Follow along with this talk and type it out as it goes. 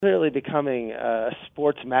clearly becoming a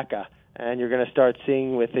sports mecca. And you're going to start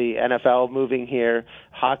seeing with the NFL moving here,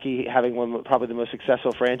 hockey having probably the most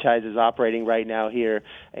successful franchises operating right now here,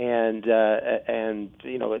 and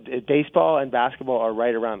baseball and basketball are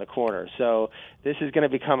right around the corner. So this is going to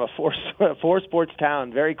become a four sports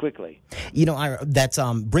town very quickly. Ira, that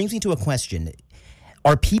brings me to a question.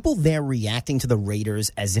 Are people there reacting to the Raiders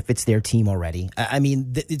as if it's their team already? I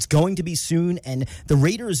mean, it's going to be soon, and the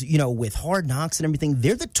Raiders, with Hard Knocks and everything,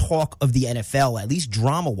 they're the talk of the NFL, at least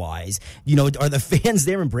drama-wise. Are the fans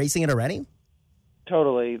there embracing it already?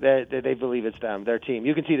 Totally, they believe it's them, their team.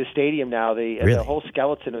 You can see the stadium now. The whole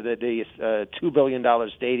skeleton of the $2 billion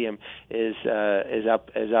stadium is up,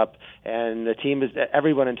 and the team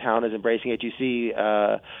everyone in town is embracing it. You see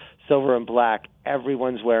silver and black.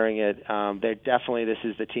 Everyone's wearing it. They're definitely, this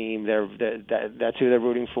is the team. That's who they're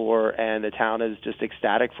rooting for, and the town is just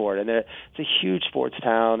ecstatic for it. And it's a huge sports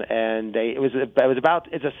town, and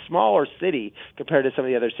it's a smaller city compared to some of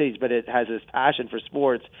the other cities, but it has this passion for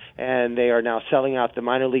sports, and they are now selling out. The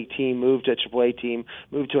minor league team moved to a AAA team,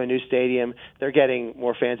 moved to a new stadium. They're getting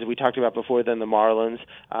more fans, as we talked about before, than the Marlins.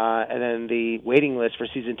 And then the waiting list for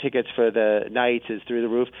season tickets for the Knights is through the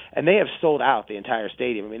roof, and they have sold out the entire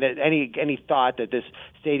stadium. I mean, any thought that this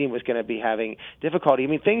stadium was going to be having difficulty. I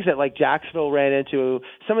mean, things that like Jacksonville ran into,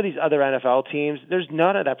 some of these other NFL teams, there's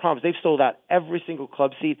none of that problem. They've sold out every single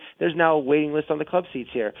club seat. There's now a waiting list on the club seats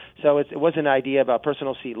here. So it was an idea about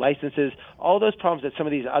personal seat licenses, all those problems that some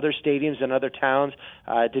of these other stadiums and other towns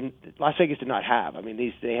Las Vegas did not have. I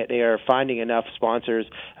mean, they are finding enough sponsors,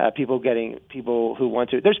 people who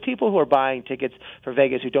want to. There's people who are buying tickets for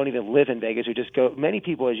Vegas who don't even live in Vegas, who just go. Many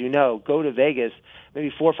people, as you know, go to Vegas maybe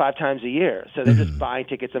 4 or 5 times a year. So they're just buying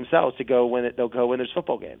tickets themselves to go they'll go when there's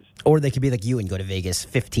football games. Or they could be like you and go to Vegas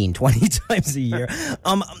 15, 20 times a year.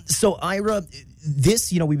 So Ira,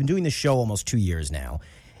 this, we've been doing this show almost 2 years now.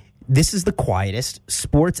 This is the quietest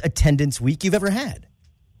sports attendance week you've ever had.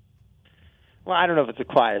 Well, I don't know if it's the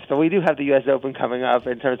quietest, but we do have the U.S. Open coming up.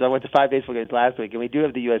 In terms of, I went to 5 baseball games last week, and we do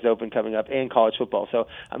have the U.S. Open coming up and college football. So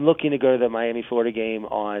I'm looking to go to the Miami-Florida game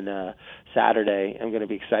on Saturday. I'm going to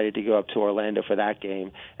be excited to go up to Orlando for that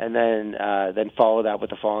game, and then follow that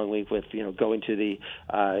with the following week with going to the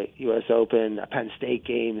U.S. Open. Penn State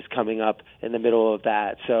games coming up in the middle of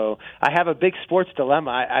that. So I have a big sports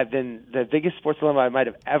dilemma. The biggest sports dilemma I might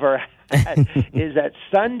have ever had is that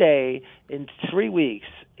Sunday in 3 weeks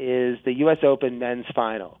is the U.S. Open men's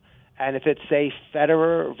final. And if it's, say,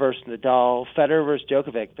 Federer versus Nadal, Federer versus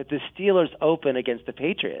Djokovic, but the Steelers Open against the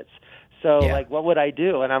Patriots. So, what would I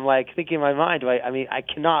do? And I'm, thinking in my mind, I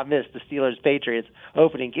cannot miss the Steelers-Patriots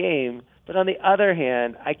opening game. But on the other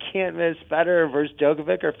hand, I can't miss Federer versus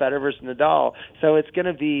Djokovic or Federer versus Nadal. So it's going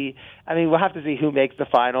to be, we'll have to see who makes the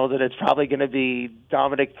finals, and it's probably going to be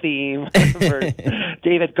Dominic Thiem versus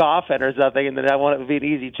David Goffin or something, and then that would be an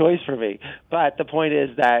easy choice for me. But the point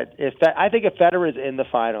is that I think if Federer is in the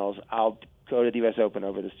finals, I'll go to the U.S. Open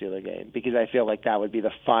over the Steeler game, because I feel like that would be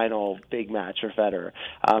the final big match for Federer.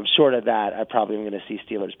 Short of that, I probably am going to see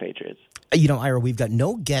Steelers-Patriots. Ira, we've got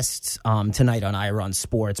no guests tonight on Ira on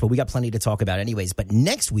Sports, but we got plenty to talk about anyways. But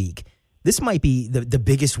next week, this might be the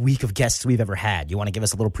biggest week of guests we've ever had. You want to give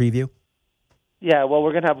us a little preview? Yeah, well,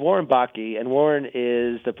 we're going to have Warren Backe, and Warren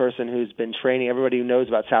is the person who's been training everybody who knows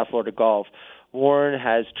about South Florida golf. Warren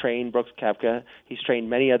has trained Brooks Koepka. He's trained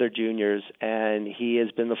many other juniors, and he has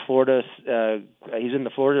been he's in the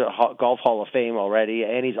Florida Golf Hall of Fame already,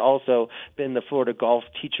 and he's also been the Florida Golf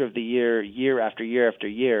Teacher of the year after year after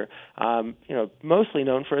year. Mostly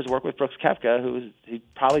known for his work with Brooks Koepka, he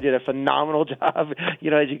probably did a phenomenal job, as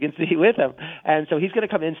you can see with him. And so he's going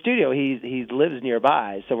to come in studio. He lives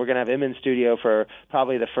nearby, so we're going to have him in studio for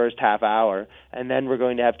probably the first half hour, and then we're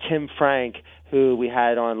going to have Tim Frank, who we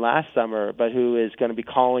had on last summer, but who is going to be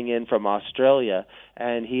calling in from Australia,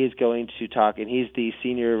 and he is going to talk, and he's the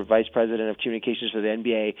Senior Vice President of Communications for the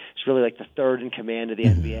NBA. It's really like the third in command of the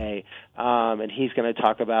NBA, and he's going to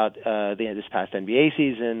talk about this past NBA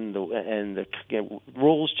season and the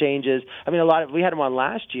rules changes. We had him on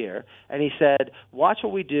last year, and he said, watch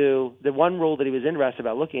what we do. The one rule that he was interested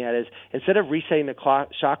about looking at is, instead of resetting the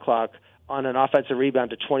shot clock on an offensive rebound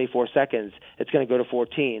to 24 seconds, it's going to go to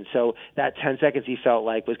 14. So that 10 seconds he felt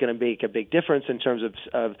like was going to make a big difference in terms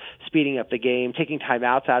of speeding up the game, taking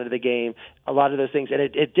timeouts out of the game, a lot of those things, and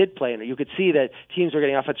it did play in it. You could see that teams were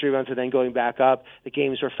getting offensive rebounds and then going back up. The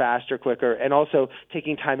games were faster, quicker, and also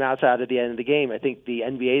taking timeouts out at the end of the game. I think the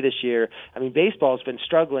NBA this year, I mean, baseball's been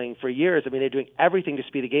struggling for years. I mean, they're doing everything to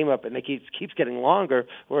speed the game up, and it keeps getting longer,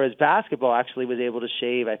 whereas basketball actually was able to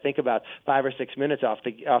shave, I think, about 5 or 6 minutes off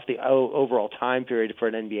the overall time period for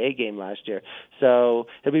an NBA game last year. So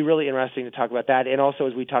it'll be really interesting to talk about that, and also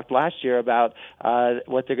as we talked last year about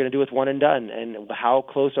what they're going to do with one and done, and how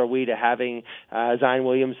close are we to having Zion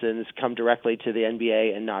Williamson come directly to the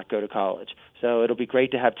NBA and not go to college. So it'll be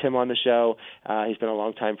great to have Tim on the show. He's been a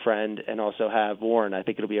longtime friend, and also have Warren. I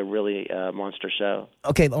think it'll be a really monster show.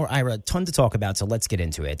 Okay, Ira, ton to talk about, so let's get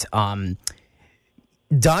into it.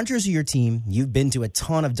 Dodgers are your team. You've been to a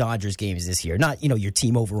ton of Dodgers games this year. Not, your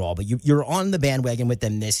team overall, but you're on the bandwagon with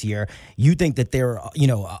them this year. You think that they're,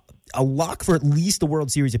 a lock for at least the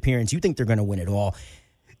World Series appearance. You think they're going to win it all.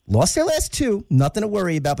 Lost their last 2. Nothing to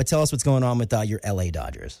worry about, but tell us what's going on with your L.A.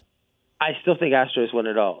 Dodgers. I still think Astros win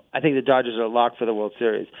it all. I think the Dodgers are locked for the World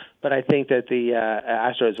Series, but I think that the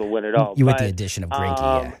Astros will win it all. With the addition of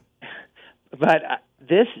Greinke, yeah. But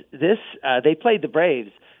they played the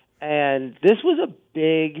Braves, and this was a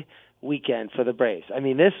big weekend for the Braves. I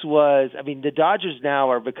mean, the Dodgers now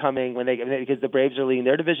are becoming, because the Braves are leading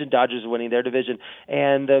their division, Dodgers are winning their division,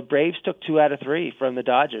 and the Braves took 2 out of 3 from the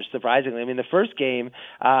Dodgers, surprisingly. I mean, the first game,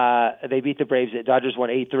 they beat the Braves. The Dodgers won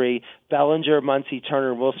 8-3. Bellinger, Muncy,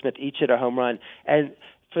 Turner, and Will Smith each hit a home run. And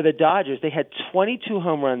for the Dodgers, they had 22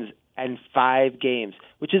 home runs in 5 games,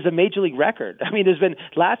 which is a major league record. I mean, there's been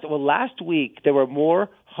last week there were more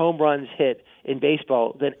home runs hit in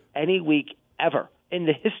baseball than any week ever in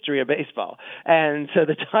the history of baseball. And so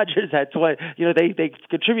the Dodgers had 20, they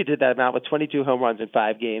contributed that amount with 22 home runs in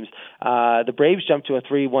 5 games. The Braves jumped to a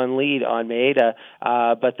 3-1 lead on Maeda,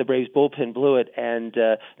 but the Braves bullpen blew it. And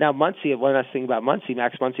now Muncy, one last thing about Muncy,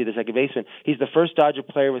 Max Muncy, the second baseman, he's the first Dodger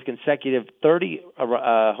player with consecutive 30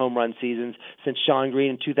 home run seasons since Shawn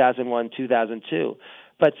Green in 2001-2002.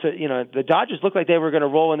 But the Dodgers looked like they were going to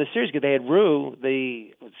roll in the series because they had Rue,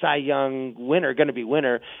 the Cy Young winner, going to be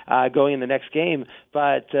winner, going in the next game.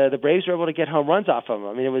 But the Braves were able to get home runs off of him.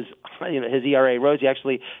 I mean, it was his ERA rose. He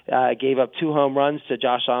actually gave up 2 home runs to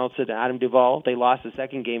Josh Donaldson and Adam Duvall. They lost the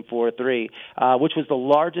second game 4-3, which was the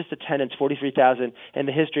largest attendance, 43,000, in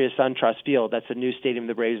the history of SunTrust Field. That's a new stadium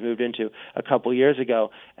the Braves moved into a couple years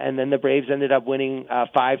ago. And then the Braves ended up winning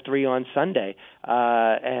 5-3 on Sunday.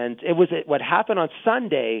 And what happened on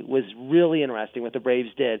Sunday was really interesting what the Braves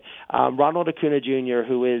did. Ronald Acuna Jr.,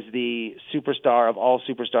 who is the superstar of all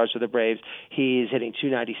superstars for the Braves, he's hitting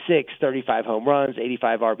 .296, 35 home runs,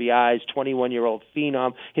 85 RBIs, 21-year-old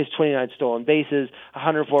phenom, his 29 stolen bases,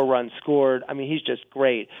 104 runs scored. I mean, he's just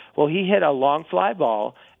great. Well, he hit a long fly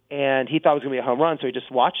ball, and he thought it was going to be a home run, so he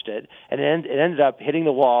just watched it, and it ended up hitting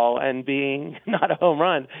the wall and being not a home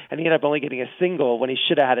run, and he ended up only getting a single when he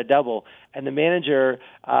should have had a double. And the manager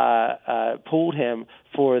pulled him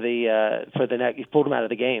for the next. He pulled him out of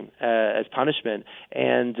the game as punishment.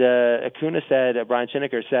 And Acuna said, Brian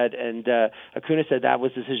Shinneker said, and Acuna said that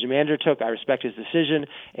was the decision the manager took. I respect his decision,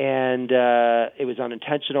 and it was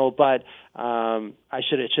unintentional, but it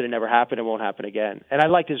should have never happened. It won't happen again. And I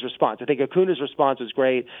liked his response. I think Acuna's response was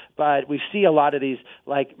great, but we see a lot of these,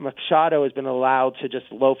 like Machado has been allowed to just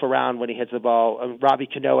loaf around when he hits the ball. Robbie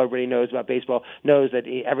Cano, everybody knows about baseball, knows that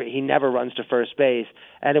he never runs to first base.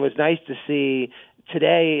 And it was nice to see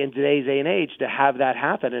today, in today's day and age, to have that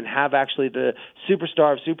happen and have actually the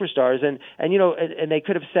superstar of superstars. And they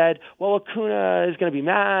could have said, well, Acuna is going to be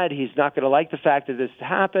mad. He's not going to like the fact that this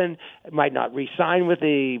happened. Might not re-sign with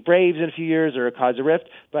the Braves in a few years or cause a rift.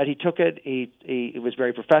 But he took it. He was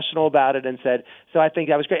very professional about it and said, so I think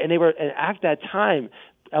that was great. And at that time,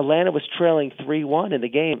 Atlanta was trailing 3-1 in the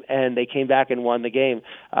game, and they came back and won the game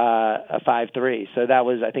 5-3. So that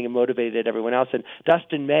was, I think, it motivated everyone else. And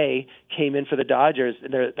Dustin May came in for the Dodgers.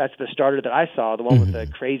 That's the starter that I saw, the one with the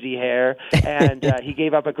crazy hair. And he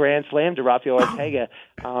gave up a grand slam to Rafael Ortega.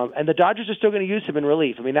 And the Dodgers are still going to use him in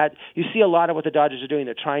relief. I mean, that you see a lot of what the Dodgers are doing.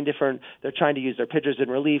 They're trying different. They're trying to use their pitchers in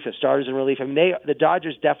relief, their starters in relief. I mean, the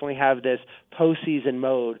Dodgers definitely have this postseason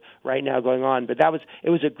mode right now going on. But it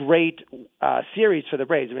was a great series for the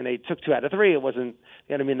Braves. I mean, they took 2 out of 3. It wasn't,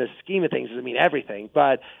 in the scheme of things, it doesn't mean everything.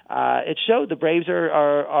 But it showed the Braves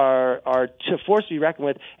are to force to be reckoned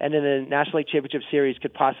with, and in the National League Championship Series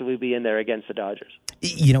could possibly be in there against the Dodgers.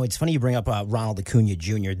 It's funny you bring up Ronald Acuna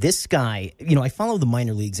Jr. This guy, I follow the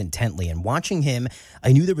minor leagues intently, and watching him,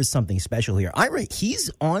 I knew there was something special here. Ira,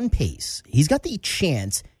 he's on pace. He's got the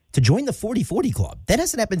chance to join the 40-40 club. That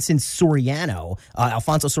hasn't happened since Soriano,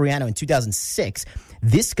 Alfonso Soriano in 2006.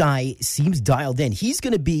 This guy seems dialed in. He's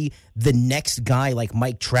going to be the next guy like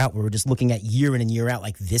Mike Trout, where we're just looking at year in and year out,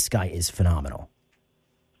 like this guy is phenomenal.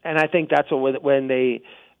 And I think that's what when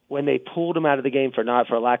they pulled him out of the game for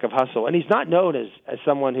a lack of hustle. And he's not known as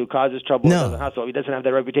someone who causes trouble and doesn't hustle. He doesn't have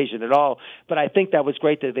that reputation at all. But I think that was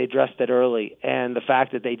great that they addressed it early. And the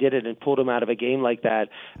fact that they did it and pulled him out of a game like that,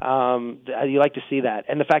 you like to see that.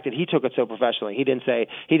 And the fact that he took it so professionally. He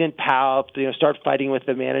didn't pout, start fighting with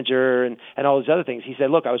the manager and all those other things. He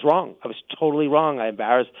said, look, I was wrong. I was totally wrong. I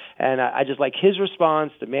embarrassed. And I just like his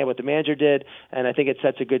response, what the manager did. And I think it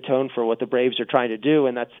sets a good tone for what the Braves are trying to do.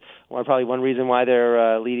 And that's probably one reason why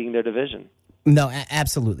they're leading their division. No,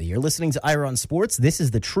 absolutely. You're listening to Ira on Sports. This is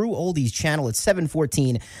the True Oldies channel. It's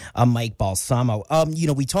 714. I'm Mike Balsamo.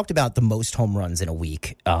 We talked about the most home runs in a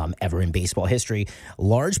week ever in baseball history.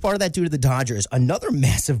 Large part of that due to the Dodgers. Another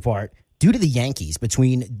massive part due to the Yankees,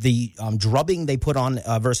 between the drubbing they put on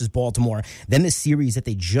versus Baltimore, then the series that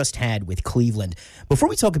they just had with Cleveland. Before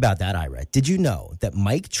we talk about that, Ira, did you know that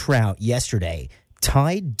Mike Trout yesterday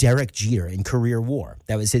tied Derek Jeter in career WAR?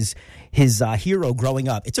 That was his hero growing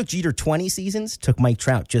up. It took Jeter 20 seasons, took Mike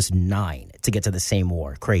Trout just 9 to get to the same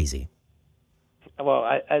WAR. Crazy. Well,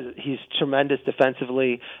 he's tremendous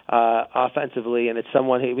defensively, offensively, and it's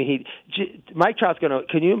someone Mike Trout's going to.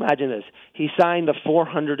 Can you imagine this? He signed a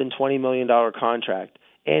 $420 million contract,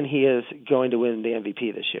 and he is going to win the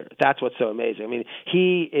MVP this year. That's what's so amazing. I mean,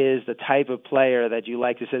 he is the type of player that you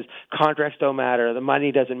like that says contracts don't matter, the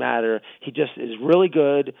money doesn't matter. He just is really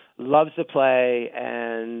good, loves to play,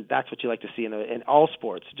 and that's what you like to see in all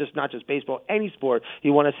sports, not just baseball, any sport.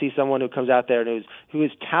 You want to see someone who comes out there and who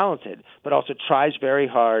is talented, but also tries very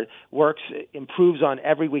hard, works, improves on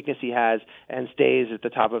every weakness he has, and stays at the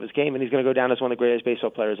top of his game. And he's going to go down as one of the greatest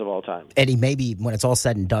baseball players of all time. And he may be, when it's all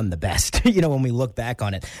said and done, the best, when we look back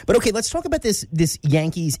on it. But okay, let's talk about this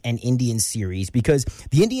Yankees and Indians series, because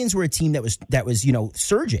the Indians were a team that was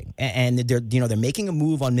surging, and they're making a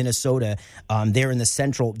move on Minnesota there in the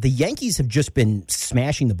Central. The Yankees have just been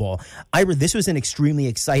smashing the ball. Ira, this was an extremely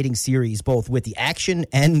exciting series, both with the action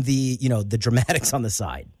and the dramatics on the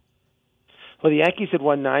side. Well, the Yankees had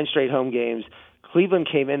won 9 straight home games. Cleveland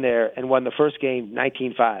came in there and won the first game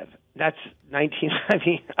 19-5. That's 19. I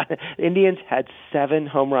mean, Indians had 7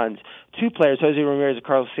 home runs. 2 players, Jose Ramirez and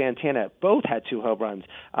Carlos Santana, both had 2 home runs.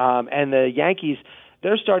 And the Yankees,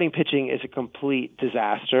 their starting pitching is a complete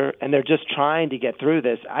disaster, and they're just trying to get through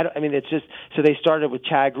this. It's just so they started with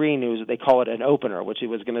Chad Green, they call it an opener, which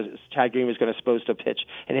Chad Green was supposed to pitch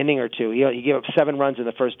an inning or two. He gave up 7 runs in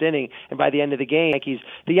the first inning, and by the end of the game,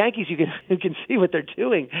 the Yankees, you can see what they're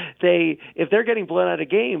doing. If they're getting blown out of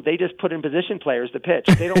game, they just put in position players to pitch.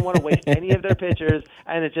 They don't want to waste any of their pitchers,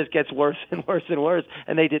 and it just gets worse and worse and worse.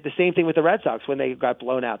 And they did the same thing with the Red Sox when they got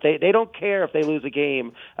blown out. They don't care if they lose a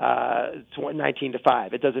game 19-5.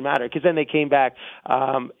 It doesn't matter, because then they came back.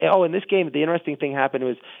 In this game, the interesting thing happened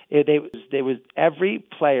was every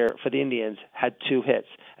player for the Indians had 2 hits.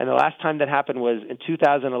 And the last time that happened was in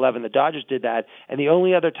 2011. The Dodgers did that, and the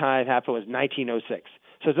only other time it happened was 1906.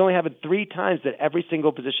 So it's only happened 3 times that every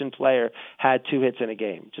single position player had 2 hits in a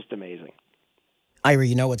game. Just amazing. Ira,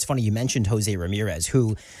 what's funny? You mentioned Jose Ramirez,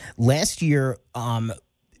 who last year,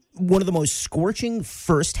 one of the most scorching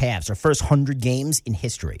first halves or first 100 games in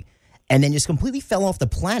history, and then just completely fell off the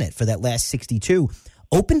planet for that last 62.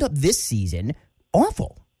 Opened up this season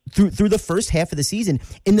awful through the first half of the season.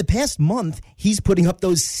 In the past month, he's putting up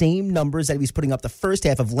those same numbers that he was putting up the first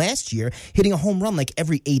half of last year, hitting a home run like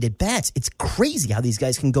every 8 at-bats. It's crazy how these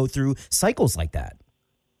guys can go through cycles like that.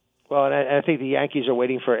 Well, and I think the Yankees are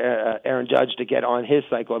waiting for Aaron Judge to get on his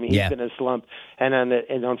cycle. I mean, he's been in a slump. And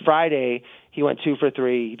on Friday, he went 2 for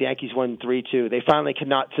 3. The Yankees won 3-2. They finally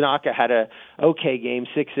Tanaka had a okay game,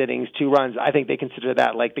 6 innings, 2 runs. I think they consider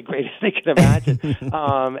that like the greatest they could imagine.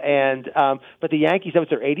 But the Yankees, that was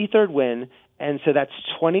their 83rd win, and so that's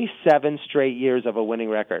 27 straight years of a winning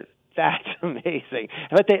record. That's amazing.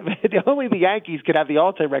 But only the Yankees could have the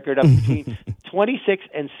all-time record of between 26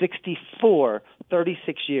 and 64,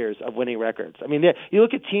 36 years of winning records. I mean, you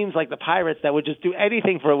look at teams like the Pirates that would just do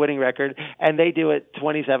anything for a winning record, and they do it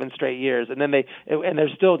 27 straight years, and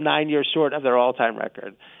they're still 9 years short of their all-time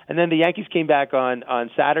record. And then the Yankees came back on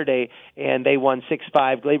Saturday, and they won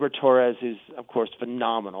 6-5. Gleyber Torres, who's, of course,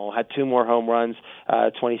 phenomenal, had 2 more home runs,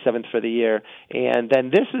 27th for the year. And then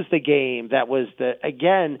this is the game that was the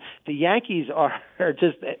Yankees are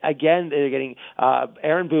just, again, they're getting,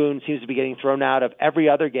 Aaron Boone seems to be getting thrown out of every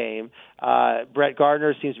other game. Brett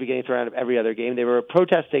Gardner seems to be getting thrown out of every other game. They were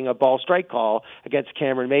protesting a ball strike call against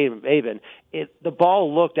Cameron Maven. The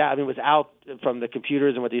ball looked out. I mean, it was out from the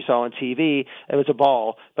computers and what you saw on TV. It was a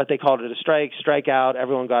ball, but they called it a strikeout.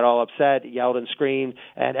 Everyone got all upset, yelled and screamed,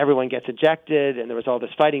 and everyone gets ejected, and there was all this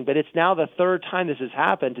fighting. But it's now the third time this has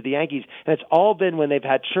happened to the Yankees, and it's all been when they've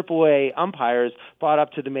had AAA umpires brought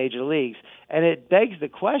up to the major leagues. And it begs the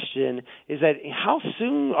question is that how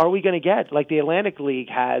soon are we going to get, like the Atlantic League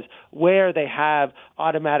has, where they have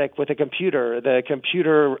automatic with a computer, the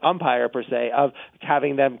computer umpire per se, of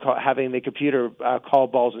having the computer call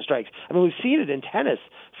balls and strikes. I mean, we've seen it in tennis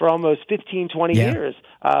for almost 15, 20 years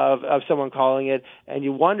of someone calling it, and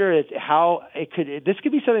you wonder how this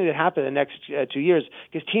could be something that happened in the next 2 years,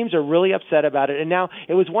 because teams are really upset about it. And now,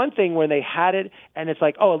 it was one thing when they had it, and it's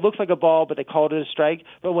like, oh, it looks like a ball, but they called it a strike.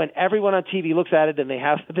 But when everyone on TV looks at it and they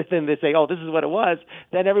say, oh, this is what it was,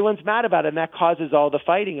 then everyone's mad about it, and that causes all the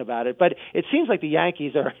fighting about it. But it seems like the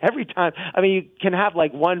Yankees are every time. I mean, you can have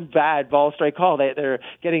like one bad ball strike call. They're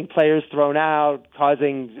getting players thrown out,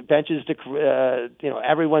 causing benches to,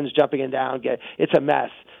 everyone's jumping and down. It's a mess.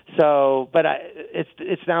 So, but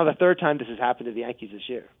it's now the third time this has happened to the Yankees this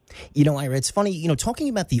year. Ira, it's funny, talking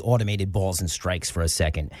about the automated balls and strikes for a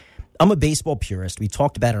second. I'm a baseball purist. We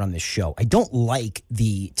talked about it on this show. I don't like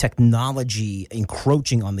the technology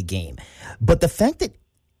encroaching on the game. But the fact that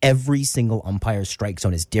every single umpire's strike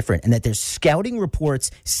zone is different and that there's scouting reports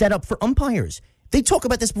set up for umpires. They talk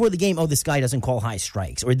about this before the game. Oh, this guy doesn't call high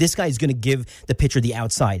strikes, or this guy's going to give the pitcher the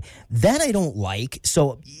outside. That I don't like.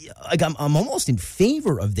 So I'm almost in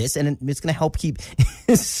favor of this, and it's going to help keep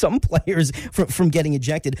some players from getting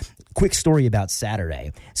ejected. Quick story about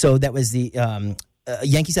Saturday. So that was the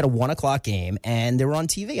Yankees had a 1:00 game, and they were on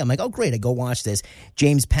TV. I'm like, oh, great. I go watch this.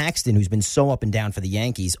 James Paxton, who's been so up and down for the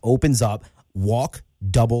Yankees, opens up, walk,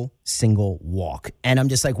 double, single, walk. And I'm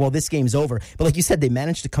just like, well, this game's over. But like you said, they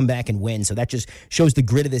managed to come back and win, so that just shows the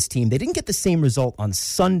grit of this team. They didn't get the same result on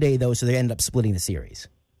Sunday, though, so they ended up splitting the series.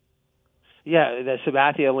 Yeah, the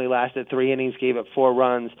Sabathia only lasted 3 innings, gave up 4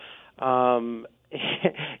 runs. Luis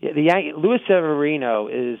Severino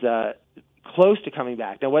is close to coming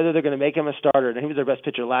back. Now, whether they're going to make him a starter, and he was their best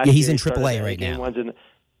pitcher last year. Yeah, he's in AAA right now.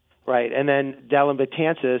 Right, and then Dellin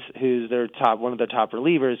Betances, who's one of their top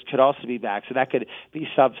relievers, could also be back, so that could be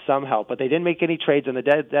some help. But they didn't make any trades on the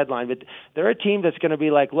deadline. But they're a team that's going to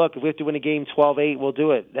be like, look, if we have to win a game 12-8, we'll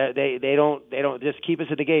do it. They don't just keep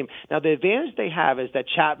us in the game. Now the advantage they have is that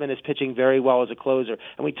Chapman is pitching very well as a closer,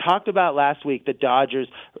 and we talked about last week the Dodgers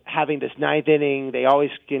having this 9th inning. They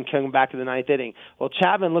always can come back to the 9th inning. Well,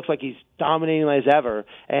 Chapman looks like he's dominating as ever,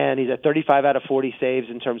 and he's at 35 out of 40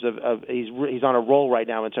 saves in terms of he's on a roll right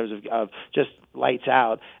now in terms of just lights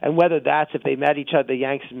out. And whether that's if they met each other, the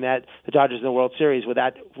Yanks met the Dodgers in the World Series, would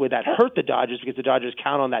that hurt the Dodgers, because the Dodgers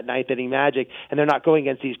count on that 9th inning magic, and they're not going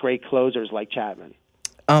against these great closers like Chapman.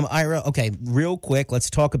 Ira, okay, real quick,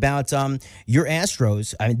 let's talk about your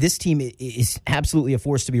Astros. I mean, this team is absolutely a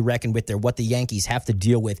force to be reckoned with. They're what the Yankees have to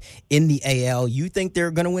deal with in the AL. You think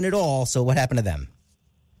they're going to win it all, so what happened to them?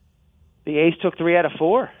 The A's took 3 out of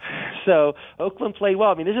 4. So Oakland played well.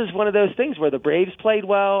 I mean, this is one of those things where the Braves played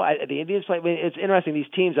well, the Indians played. I mean, it's interesting. These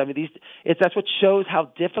teams. I mean, that's what shows how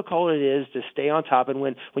difficult it is to stay on top. And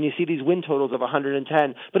when you see these win totals of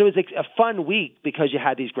 110, but it was a fun week because you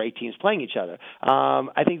had these great teams playing each other.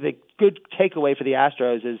 I think the good takeaway for the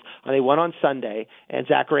Astros is they won on Sunday, and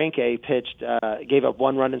Zach Greinke pitched, gave up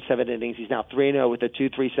 1 run in 7 innings. He's now 3-0 with a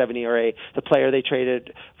 2.37 ERA. The player they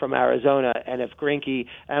traded from Arizona, and if Greinke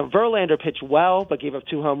and Verlander pitched well, but gave up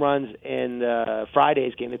 2 home runs in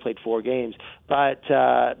Friday's game. They played 4 games, but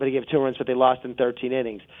he gave 2 runs, but they lost in 13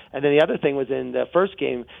 innings. And then the other thing was in the first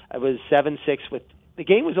game, it was 7-6 with. The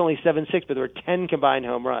game was only 7-6, but there were 10 combined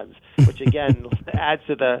home runs, which again adds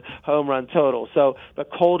to the home run total. So, but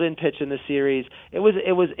Cole didn't pitch in the series. It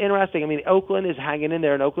was interesting. I mean, Oakland is hanging in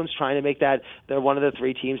there, and Oakland's trying to make that. They're one of the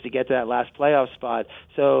 3 teams to get to that last playoff spot.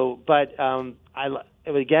 So, but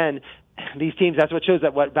again. These teams, that's what shows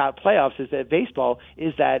that what about playoffs is that baseball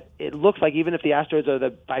is that it looks like even if the Astros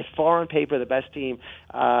are by far on paper the best team,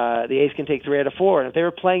 the A's can take 3 out of 4. And if they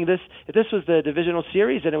were playing this, if this was the divisional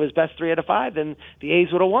series and it was best 3 out of 5, then the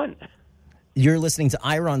A's would have won. You're listening to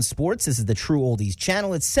Ira on Sports. This is the True Oldies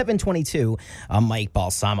channel. It's 722. I'm Mike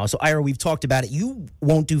Balsamo. So, Ira, we've talked about it. You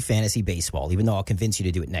won't do fantasy baseball, even though I'll convince you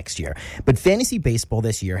to do it next year. But fantasy baseball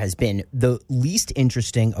this year has been the least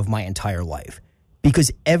interesting of my entire life.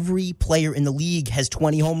 Because every player in the league has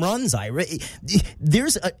 20 home runs, Ira.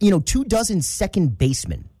 There's 24 second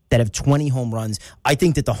basemen that have 20 home runs. I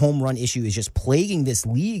think that the home run issue is just plaguing this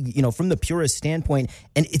league, from the purest standpoint,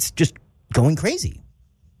 and it's just going crazy.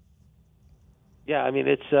 Yeah, I mean,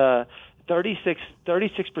 it's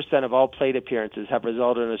 36% of all plate appearances have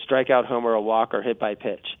resulted in a strikeout, homer, a walk, or hit by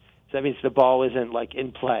pitch. So that means the ball isn't like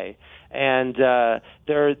in play. And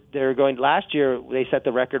they're going. Last year they set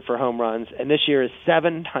the record for home runs, and this year is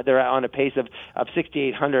 7. They're on a pace of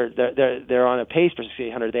 6,800. They're on a pace for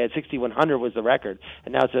 6,800. They had 6,100 was the record,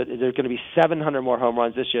 and now there's going to be 700 more home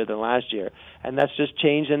runs this year than last year, and that's just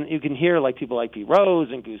changed. And you can hear like people like Pete Rose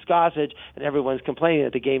and Goose Gossage, and everyone's complaining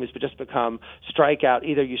that the game has just become strikeout.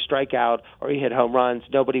 Either you strike out or you hit home runs.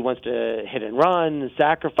 Nobody wants to hit and run,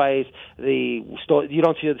 sacrifice. You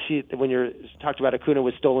don't see when you're talked about Acuna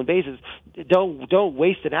with stolen bases. Don't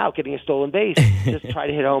waste it out getting a stolen base. Just try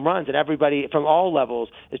to hit home runs, and everybody from all levels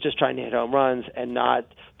is just trying to hit home runs and not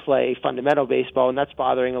play fundamental baseball, and that's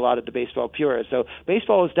bothering a lot of the baseball purists. So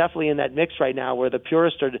baseball is definitely in that mix right now where the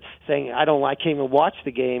purists are saying, I can't even watch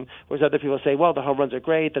the game, whereas other people say, well, the home runs are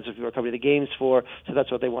great, that's what people are coming to the games for, so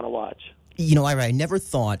that's what they want to watch. I never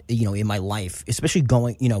thought, in my life, especially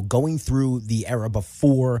going through the era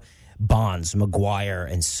before Bonds,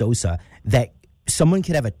 McGuire, and Sosa, that someone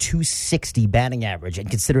could have a 260 batting average and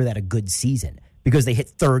consider that a good season because they hit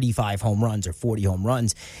 35 home runs or 40 home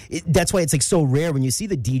runs. That's why it's like so rare when you see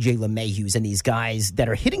the DJ LeMayhews and these guys that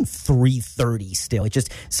are hitting 330 still. It's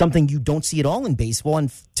just something you don't see at all in baseball,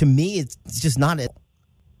 and to me, it's just not it.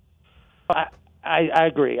 I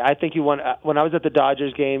agree. I think when I was at the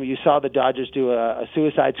Dodgers game, you saw the Dodgers do a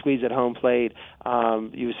suicide squeeze at home plate.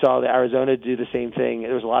 You saw the Arizona do the same thing.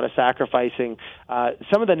 There was a lot of sacrificing.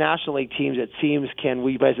 Some of the National League teams, it seems,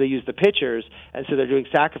 they use the pitchers, and so they're doing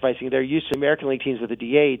sacrificing. They're used to American League teams with the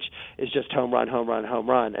DH is just home run, home run, home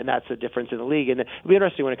run, and that's the difference in the league. And it'll be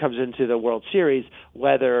interesting when it comes into the World Series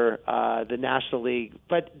whether the National League,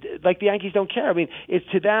 but like the Yankees don't care. I mean, it's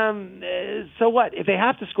to them. So what if they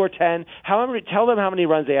have to score 10? Tell them how many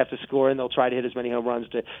runs they have to score, and they'll try to hit as many home runs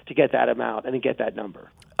to get that amount and then get that number.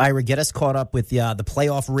 Ira, get us caught up with the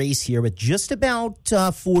playoff race here with just about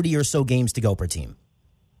 40 or so games to go per team.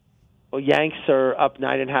 Well, Yanks are up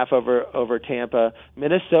 9.5 over Tampa.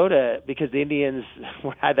 Minnesota, because the Indians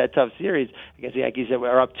had that tough series against the Yankees,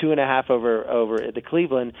 are up 2.5 over the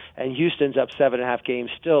Cleveland, and Houston's up 7.5 games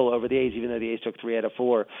still over the A's, even though the A's took 3 out of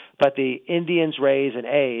 4. But the Indians, Rays, and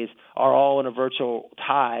A's are all in a virtual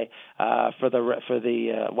tie for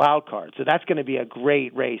the wild card. So that's going to be a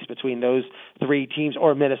great race between those three teams,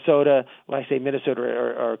 or Minnesota. When I say Minnesota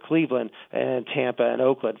or Cleveland, and Tampa and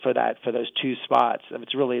Oakland for those two spots.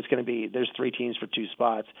 It's going to be. There's 3 teams for 2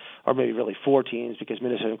 spots, or maybe really 4 teams because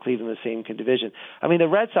Minnesota and Cleveland are the same division. I mean, the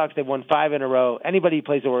Red Sox, they've won 5 in a row. Anybody who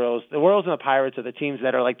plays the Orioles and the Pirates are the teams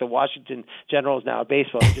that are like the Washington Generals now of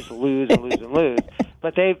baseball. They just lose and lose and lose.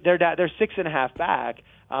 But they're 6.5 back.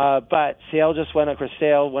 But Sale just went on. Chris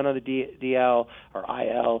Sale went on the DL or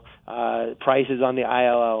IL. Price is on the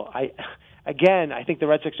ILL. Again, I think the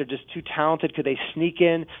Red Sox are just too talented. Could they sneak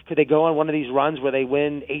in? Could they go on one of these runs where they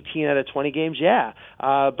win 18 out of 20 games? Yeah.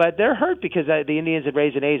 But they're hurt because the Indians and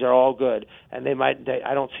Rays and A's are all good, and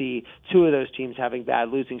I don't see 2 of those teams having bad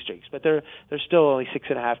losing streaks. But they're still only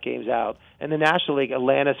 6.5 games out. And the National League,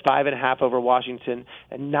 Atlanta's 5.5 over Washington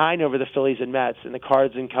and 9 over the Phillies and Mets, and the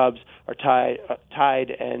Cards and Cubs are tied,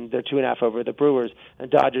 and they're 2.5 over the Brewers. And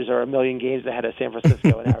Dodgers are 1 million games ahead of San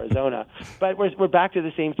Francisco and Arizona. But we're back to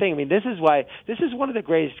the same thing. I mean, this is one of the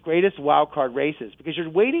greatest wild card races because you're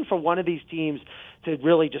waiting for one of these teams to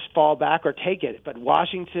really just fall back or take it. But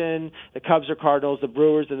Washington, the Cubs or Cardinals, the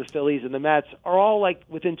Brewers and the Phillies and the Mets are all like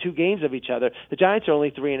within 2 games of each other. The Giants are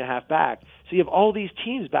only 3.5 back. So you have all these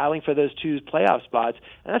teams battling for those 2 playoff spots.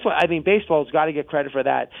 And that's why, I mean, baseball's got to get credit for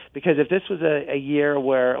that because if this was a year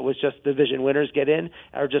where it was just division winners get in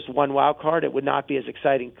or just one wild card, it would not be as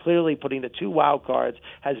exciting. Clearly, putting the 2 wild cards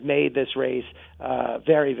has made this race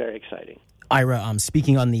very, very exciting. Ira,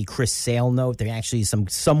 speaking on the Chris Sale note, there actually is some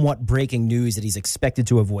somewhat breaking news that he's expected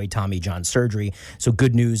to avoid Tommy John surgery. So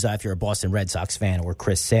good news if you're a Boston Red Sox fan or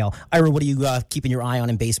Chris Sale. Ira, what are you keeping your eye on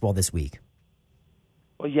in baseball this week?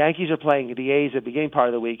 Well, Yankees are playing the A's at the beginning part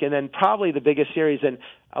of the week, and then probably the biggest series. And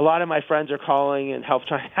a lot of my friends are calling and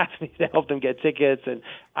trying to ask me to help them get tickets. And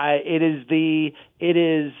it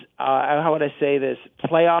is how would I say this?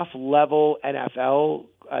 Playoff level NFL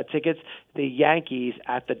tickets. The Yankees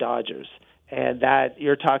at the Dodgers. And that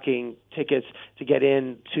you're talking tickets to get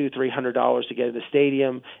in $200-$300 to get in the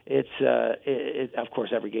stadium. It's of course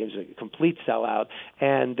every game's a complete sellout,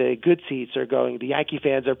 and the good seats are going. The Yankee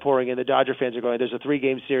fans are pouring in. The Dodger fans are going. There's a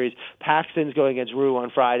 3-game series. Paxton's going against Rue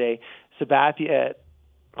on Friday. Sabathia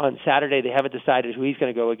on Saturday. They haven't decided who he's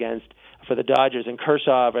going to go against for the Dodgers, and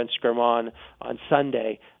Kershaw against Germán on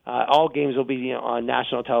Sunday. All games will be on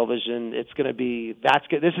national television. It's going to be that's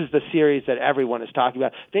good. This is the series that everyone is talking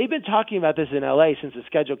about. They've been talking about this in L.A. since the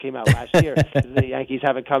schedule came out last year. The Yankees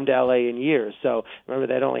haven't come to L.A. in years. So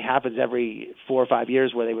remember, that only happens every 4 or 5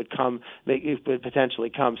 years where they would come. They would potentially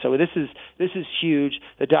come. So this is huge.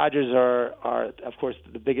 The Dodgers are of course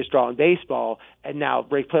the biggest draw in baseball, and now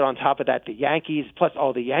put on top of that the Yankees plus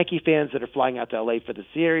all the Yankee fans that are flying out to L.A. for the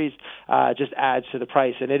series just adds to the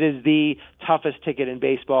price. And it is the toughest ticket in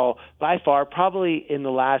baseball by far, probably in the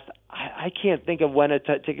last, I can't think of when a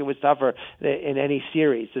ticket was tougher in any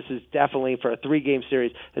series. This is definitely, for a 3-game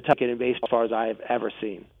series, the toughest ticket in baseball as far as I have ever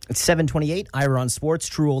seen. It's 7:28, Ira on Sports,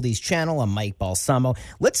 True Oldies Channel. I'm Mike Balsamo.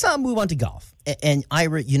 Let's move on to golf. And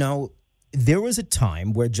Ira, there was a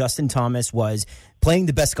time where Justin Thomas was playing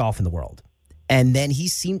the best golf in the world. And then he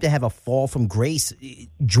seemed to have a fall from grace,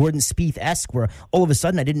 Jordan Spieth-esque, where all of a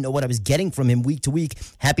sudden I didn't know what I was getting from him week to week.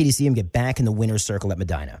 Happy to see him get back in the winner's circle at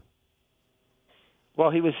Medina. Well,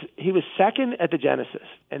 he was second at the Genesis,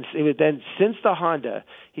 and then since the Honda,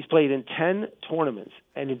 he's played in 10 tournaments,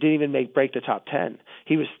 and he didn't even break the top 10.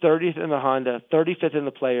 He was 30th in the Honda, 35th in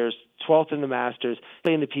the Players, 12th in the Masters,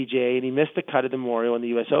 playing the PGA, and he missed the cut of the Memorial in the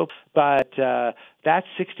U.S. Open. But that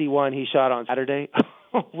 61 he shot on Saturday.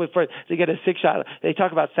 To get a 6-shot. They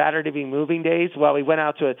talk about Saturday being moving days. Well, he went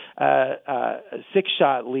out to a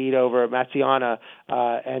 6-shot lead over Matsiana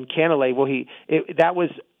and Cantlay. Well, that was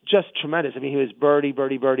just tremendous. I mean, he was birdie.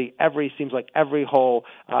 Seems like every hole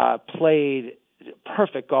played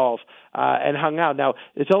perfect golf and hung out. Now,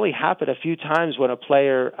 it's only happened a few times when a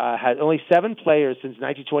player had only 7 players since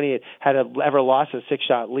 1928 had ever lost a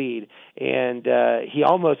 6-shot lead, and he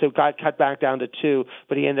almost got cut back down to 2,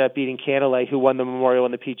 but he ended up beating Cantlay, who won the Memorial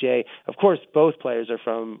and the PGA. Of course, both players are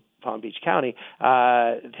from Palm Beach County,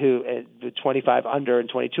 who 25 under and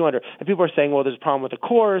 22 under. And people are saying, well, there's a problem with the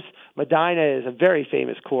course. Medina is a very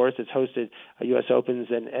famous course. It's hosted U.S. Opens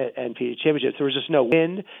and PGA Championships. There was just no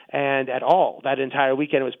wind and at all that entire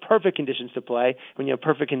weekend. It was perfect conditions to play. When you have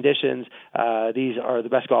perfect conditions, these are the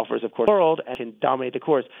best golfers, of course, in the world and can dominate the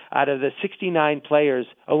course. Out of the 69 players,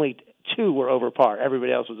 only 2 were over par.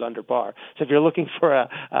 Everybody else was under par. So if you're looking for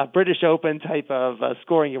a British Open type of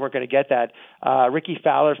scoring, you weren't going to get that. Ricky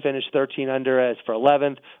Fowler finished 13 under as for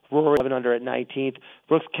 11th. Rory 11 under at 19th.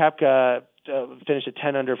 Brooks Koepka finished at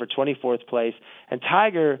 10 under for 24th place. And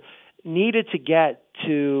Tiger needed to get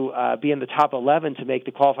to be in the top 11 to make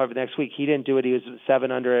the qualifier for next week. He didn't do it. He was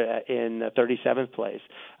 7 under in 37th place.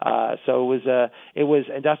 So it was,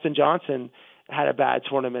 and Dustin Johnson had a bad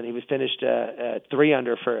tournament. He was finished 3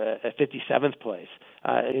 under for 57th place.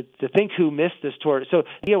 To think who missed this tour. So the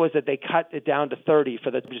idea was that they cut it down to 30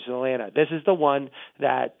 for the Championship in Atlanta. This is the one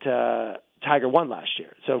that Tiger won last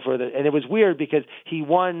year. So and it was weird because he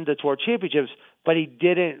won the Tour Championships, but he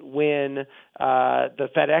didn't win the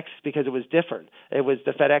FedEx because it was different. It was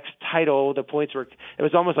the FedEx title. The points were. It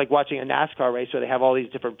was almost like watching a NASCAR race where they have all these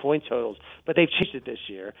different point totals. But they've changed it this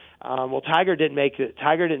year. Well, Tiger didn't make it.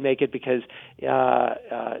 Tiger didn't make it because he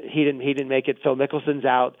didn't make it. Phil Mickelson's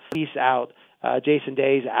out. He's out. Jason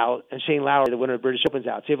Day's out, and Shane Lowry, the winner of British Open's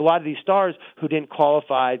out. So you have a lot of these stars who didn't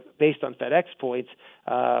qualify based on FedEx points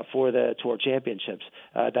for the Tour Championships.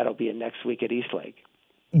 That'll be in next week at Eastlake.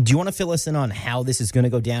 Do you want to fill us in on how this is going to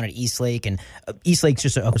go down at Eastlake? And Eastlake's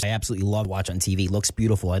just I absolutely love to watch on TV. It looks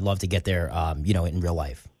beautiful. I'd love to get there, in real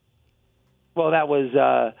life. Well, that was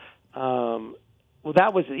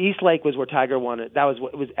Eastlake was where Tiger won it. That was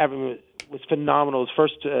what it was. Everyone was phenomenal. His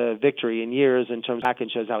first victory in years in terms of back, and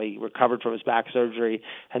shows how he recovered from his back surgery.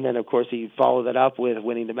 And then, of course, he followed that up with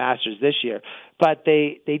winning the Masters this year. But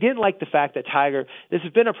they didn't like the fact that Tiger, this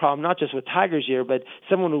has been a problem not just with Tiger's year, but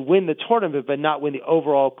someone would win the tournament but not win the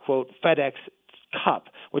overall, quote, FedEx Cup,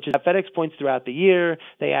 which is FedEx points throughout the year.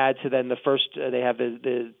 They add to then the first, they have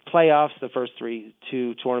the playoffs, the first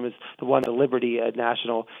 2 tournaments, the one, the Liberty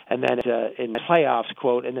National, and then in the playoffs,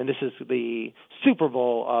 quote, and then this is the Super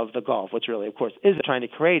Bowl of the golf, which really, of course, is trying to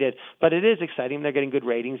create it, but it is exciting. They're getting good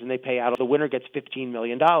ratings, and they pay out. The winner gets $15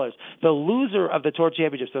 million. The loser of the Tour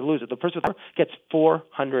Championships, the person gets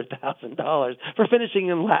 $400,000 for finishing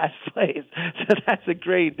in last place. So that's a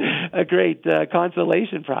great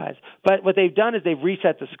consolation prize. But what they've done is they've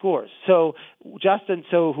reset the scores. So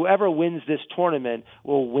whoever wins this tournament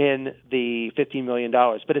will win the $15 million.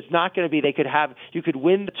 But it's not going to be, you could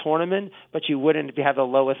win the tournament, but you wouldn't have the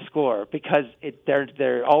lowest score because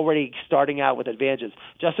they're already starting out with advantages.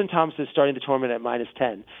 Justin Thomas is starting the tournament at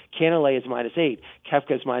 -10. Cantlay is -8.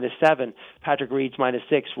 Koepka is -7. Patrick Reed's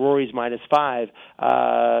 -6. Rory's -5.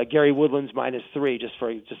 Gary Woodland's -3,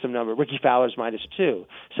 just some number. Ricky Fowler's -2.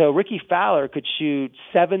 So Ricky Fowler could shoot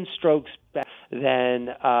 7 strokes better than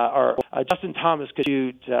Justin Thomas could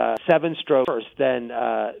shoot 7 strokes worse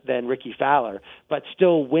than Ricky Fowler, but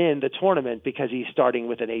still win the tournament because he's starting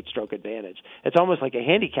with an 8-stroke advantage. It's almost like a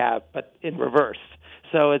handicap, but in reverse.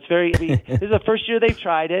 So it's this is the first year they've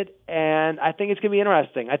tried it, and I think it's going to be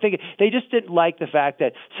interesting. I think they just didn't like the fact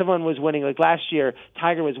that someone was winning. Like last year,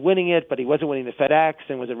 Tiger was winning it, but he wasn't winning the FedEx,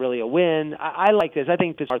 and was it really a win? I like this. I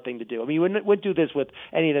think this is a hard thing to do. I mean, you wouldn't do this with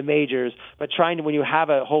any of the majors, but trying to, when you have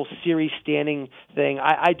a whole series standing thing,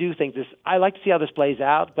 I do think this. I like to see how this plays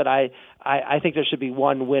out, but I think there should be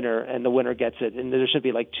one winner, and the winner gets it. And there should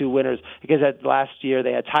be like 2 winners, because last year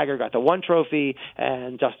they had Tiger got the 1 trophy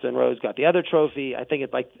and Justin Rose got the other trophy. I think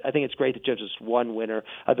it's great that there's just one winner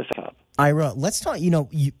of the Cup. Ira, let's talk.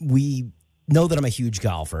 We know that I'm a huge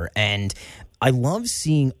golfer, and I love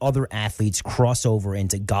seeing other athletes cross over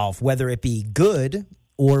into golf, whether it be good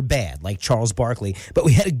or bad, like Charles Barkley. But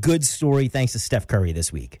we had a good story thanks to Steph Curry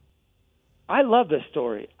this week. I love this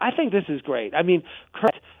story. I think this is great. I mean,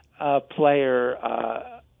 player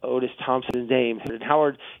Otis Thompson's name, and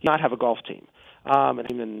Howard not have a golf team.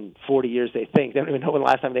 And in 40 years, they think. They don't even know when the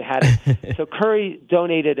last time they had it. So Curry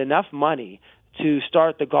donated enough money to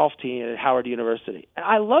start the golf team at Howard University. And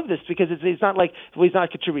I love this because it's not like he's not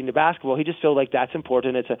contributing to basketball. He just feels like that's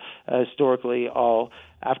important. It's a historically all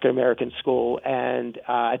African-American school, and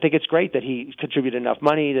I think it's great that he contributed enough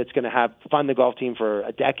money that's going to fund the golf team for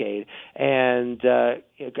a decade. And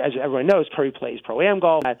as everyone knows, Curry plays pro-am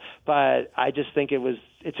golf, but I just think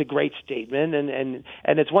it's a great statement, and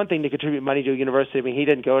it's one thing to contribute money to a university. I mean, he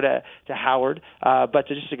didn't go to Howard, but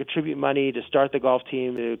to contribute money to start the golf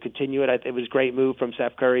team, to continue it, it was a great move from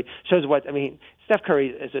Steph Curry. Steph Curry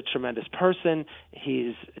is a tremendous person.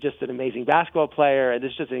 He's just an amazing basketball player, and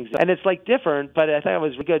it's like different, but I thought it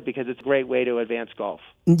was good because it's a great way to advance golf.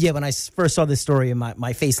 Yeah, when I first saw this story,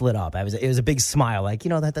 my face lit up. It was a big smile, like,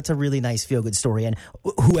 that's a really nice feel-good story. And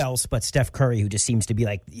who else but Steph Curry, who just seems to be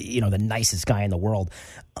like, the nicest guy in the world.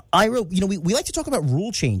 Ira, we like to talk about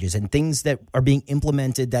rule changes and things that are being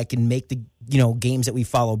implemented that can make the games that we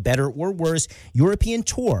follow better or worse. European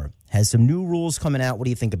Tour has some new rules coming out. What do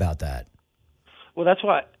you think about that? Well, that's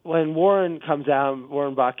why when Warren comes out,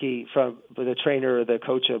 Warren Baki, from the trainer or the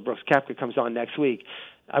coach of Brooks Koepka, comes on next week,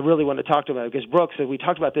 I really want to talk to him about it, because Brooks, we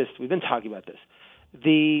talked about this, we've been talking about this.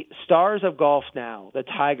 The stars of golf now, the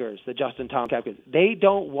Tigers, the Justin Thomas, they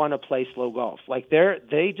don't want to play slow golf. Like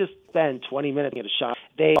they just spend 20 minutes to get a shot.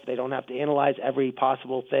 They don't have to analyze every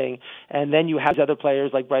possible thing. And then you have other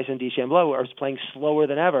players like Bryson DeChambeau who are playing slower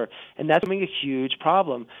than ever, and that's becoming a huge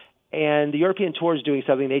problem. And the European Tour is doing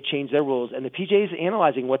something. They changed their rules, and the PGA is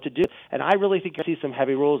analyzing what to do. And I really think you'll see some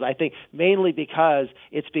heavy rules. I think mainly because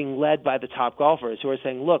it's being led by the top golfers who are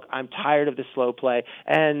saying, look, I'm tired of this slow play.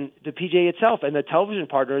 And the PGA itself and the television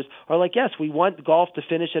partners are like, yes, we want golf to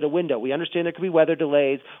finish at a window. We understand there could be weather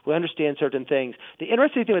delays. We understand certain things. The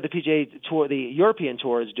interesting thing with the PGA Tour, the European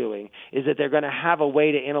Tour is doing, is that they're going to have a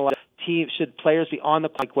way to analyze should players be on the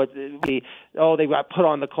clock? They got put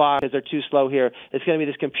on the clock because they're too slow here. It's going to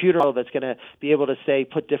be this computer that's going to be able to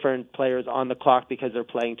put different players on the clock because they're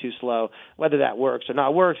playing too slow. Whether that works or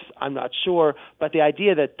not works, I'm not sure. But the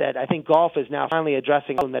idea that I think golf is now finally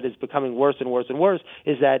addressing something that is becoming worse and worse and worse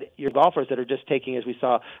is that your golfers that are just taking, as we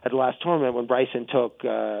saw at the last tournament when Bryson took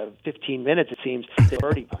 15 minutes, it seems, to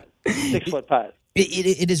birdie putt, 6-foot putt.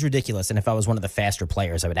 It is ridiculous, and if I was one of the faster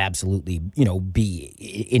players, I would absolutely,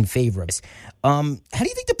 be in favor of this. How do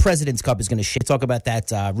you think the President's Cup is going to shape? Talk about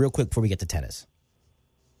that real quick before we get to tennis.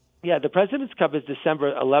 Yeah, the President's Cup is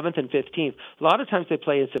December 11th and 15th. A lot of times they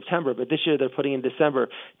play in September, but this year they're putting in December.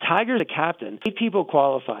 Tiger's a captain. 8 people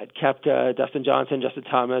qualified: Koepka, Dustin Johnson, Justin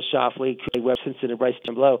Thomas, Schauffele, Webb Simpson, and Bryson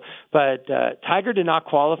DeChambeau. But Tiger did not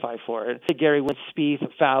qualify for it. Gary Wynn, Spieth,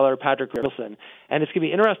 Fowler, Patrick Wilson. And it's going to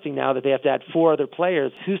be interesting now that they have to add 4 other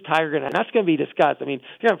players. Who's Tiger going to add? And that's going to be discussed. I mean,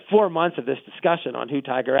 you're going to have 4 months of this discussion on who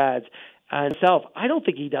Tiger adds. And himself, I don't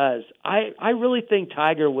think he does. I really think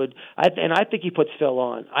Tiger would, and I think he puts Phil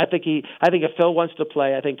on. I think if Phil wants to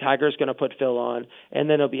play, I think Tiger's going to put Phil on, and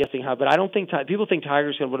then it'll be interesting how. But I don't think people think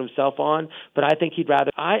Tiger's going to put himself on. But I think he'd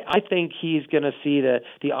rather. I think he's going to see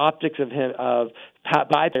the optics of him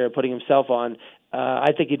by putting himself on.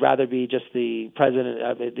 I think he'd rather be just the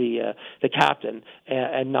president, the captain,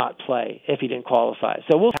 and not play if he didn't qualify.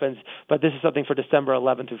 So we'll see what happens, but this is something for December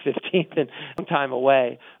 11th through 15th, and some time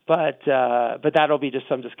away. But that'll be just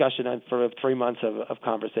some discussion for 3 months of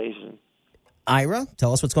conversation. Ira,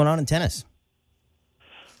 tell us what's going on in tennis.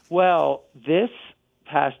 Well, this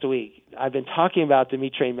past week, I've been talking about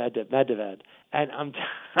Dmitry Medvedev, and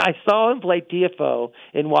I saw him play TFO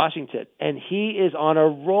in Washington, and he is on a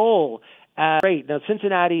roll. Great. Now,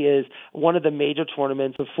 Cincinnati is one of the major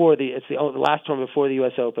tournaments it's the last tournament before the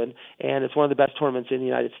U.S. Open, and it's one of the best tournaments in the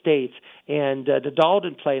United States. And Nadal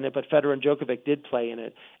didn't play in it, but Federer and Djokovic did play in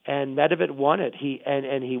it. And Medvedev won it. He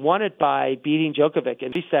won it by beating Djokovic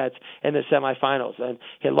in 3 sets in the semifinals. And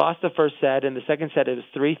he lost the first set. In the second set, it was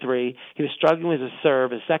 3-3. He was struggling with his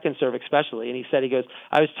second serve especially. And he goes,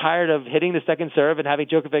 I was tired of hitting the second serve and having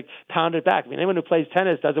Djokovic pound it back. I mean, anyone who plays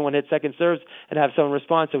tennis doesn't want to hit second serves and have someone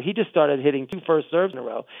respond. So he just started hitting 2 first serves in a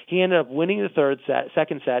row. He ended up winning the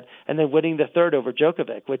second set, and then winning the third over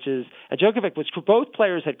Djokovic, Djokovic was, both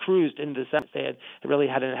players had cruised into the semis. They had really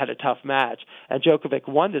had a tough match. And Djokovic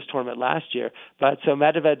won this tournament last year. But so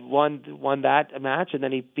Medvedev won that match, and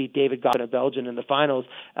then he beat David Goffin of Belgium in the finals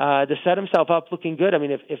to set himself up looking good. I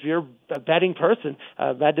mean, if you're a betting person,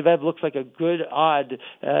 Medvedev looks like a good odd,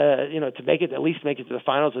 to at least make it to the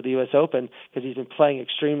finals of the U.S. Open, because he's been playing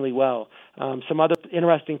extremely well. Some other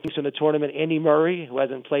interesting things from the tournament: Andy Murray, who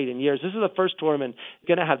hasn't played in years. This is the first tournament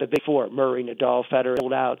going to have the big four: Murray, Nadal, Federer.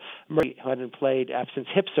 Sold out. Murray, who hadn't played since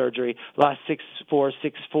hip surgery, lost 6-4,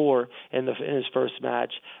 6-4 in his first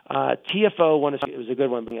match. TFO won. It was a good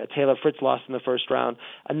one. Taylor Fritz lost in the first round.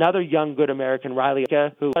 Another young, good American, Riley,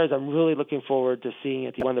 who I'm really looking forward to seeing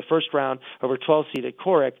it. He won the first round over 12-seeded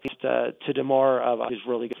Korek to DeMar, who's a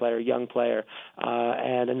really good player, young player.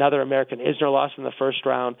 And another American, Isner, lost in the first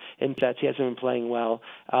round in sets. He hasn't been playing well.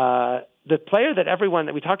 The player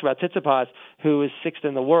that we talked about, Tsitsipas, who is 6th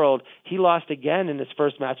in the world, he lost again in his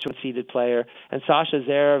first match to a seeded player. And Sasha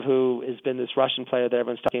Zverev, who has been this Russian player that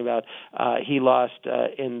everyone's talking about, he lost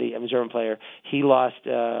German player. He lost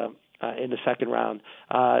in the second round.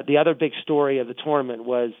 The other big story of the tournament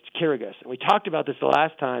was Kyrgios. And we talked about this the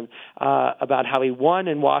last time, about how he won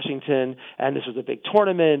in Washington, and this was a big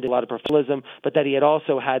tournament, a lot of professionalism, but that he had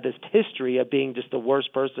also had this history of being just the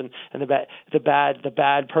worst person and the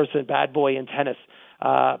bad boy in tennis.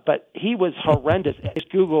 But he was horrendous. Just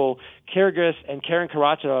Google Kyrgios and Karen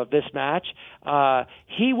Karatsev this match.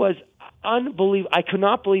 He was unbelievable. I could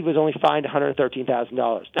not believe he was only fined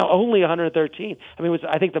 $113,000. Now, only $113,000. I mean, it was,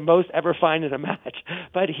 I think, the most ever fined in a match.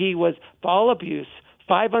 But he was ball abuse,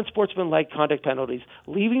 5 unsportsmanlike conduct penalties,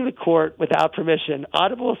 leaving the court without permission,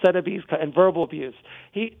 audible set abuse, and verbal abuse.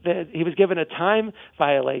 He was given a time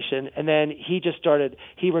violation, and then he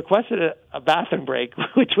requested a bathroom break,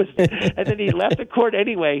 and then he left the court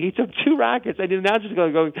anyway. He took 2 rackets, and the announcer's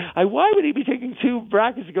going, why would he be taking 2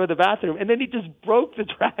 rackets to go to the bathroom? And then he just broke the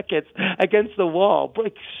rackets against the wall,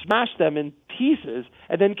 smashed them in pieces,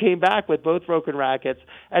 and then came back with both broken rackets,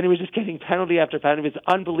 and he was just getting penalty after penalty. It was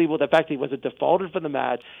unbelievable. The fact he wasn't defaulted from the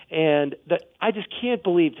match, and I just can't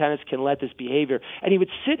believe tennis can let this behavior. And he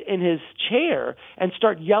would sit in his chair and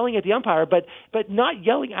start yelling at the umpire, but not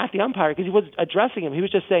yelling at the umpire because he wasn't addressing him. He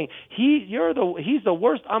was just saying, he's the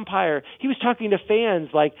worst umpire. He was talking to fans,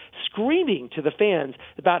 like screaming to the fans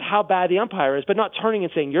about how bad the umpire is, but not turning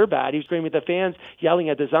and saying you're bad. He was screaming at the fans, yelling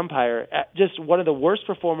at this umpire. Just one of the worst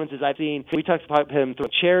performances I've seen. We talked about him throwing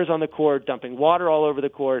chairs on the court, dumping water all over the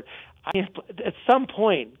court. At some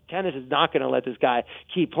point, tennis is not going to let this guy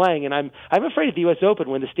keep playing, and I'm afraid at the U.S. Open,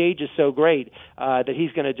 when the stage is so great, that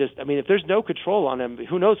he's going to if there's no control on him,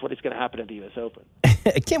 who knows what is going to happen at the U.S. Open.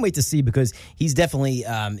 I can't wait to see, because he's definitely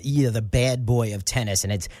the bad boy of tennis,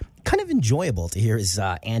 and it's kind of enjoyable to hear his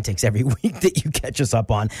antics every week that you catch us up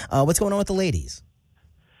on. What's going on with the ladies?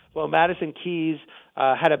 Well, Madison Keys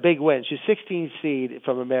had a big win. She's 16th seed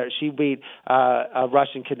from America. She beat a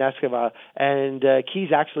Russian Kneskova, and Keys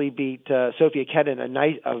actually beat Sofia Kenin,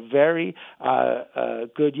 a very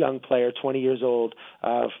good young player, 20 years old,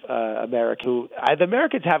 of America. The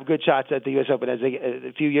Americans have good shots at the U.S. Open.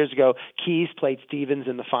 A few years ago, Keys played Stevens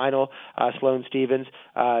in the final, Sloane Stevens.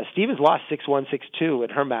 Stevens lost 6-1, 6-2 in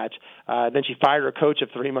her match. Then she fired her coach of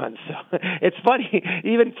 3 months. So it's funny,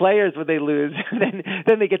 even players, when they lose,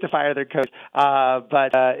 then they get to fire their coach.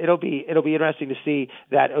 But it'll be interesting to see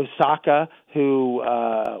that Osaka, who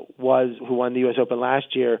won the U.S. Open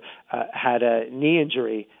last year, had a knee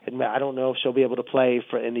injury, and I don't know if she'll be able to play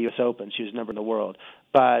in the U.S. Open. She was number in the world,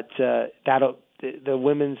 but the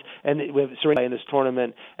women's, and we have Serena in this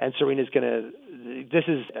tournament, and Serena's going to.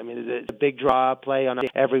 It's a big draw play on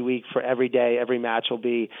every week for every day. Every match will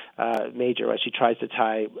be major. Right? She tries to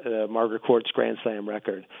tie Margaret Court's Grand Slam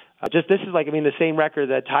record. This is the same record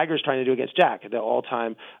that Tiger's trying to do against Jack, the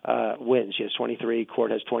all-time win. She has 23, Court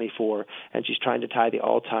has 24, and she's trying to tie the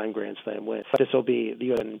all-time Grand Slam win. This will be the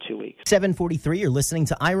U.S. in 2 weeks. 7:43, you're listening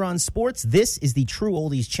to Ira on Sports. This is the True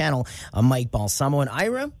Oldies channel. I'm Mike Balsamo, and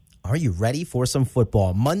Ira, Are you ready for some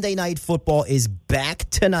football? Monday Night Football is back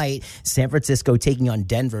tonight. San Francisco taking on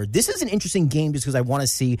Denver. This is an interesting game just because I want to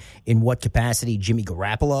see in what capacity Jimmy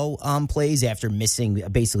Garoppolo plays after missing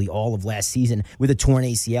basically all of last season with a torn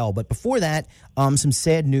ACL. But before that, some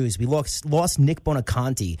sad news. We lost Nick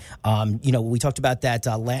Bonaconte. We talked about that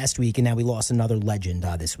last week, and now we lost another legend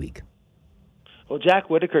this week. Well, Jack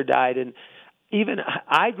Whitaker died, and even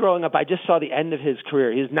I, growing up, I just saw the end of his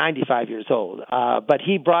career. He was 95 years old, but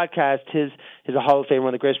he broadcast he's a Hall of Famer,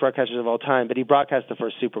 one of the greatest broadcasters of all time, but he broadcast the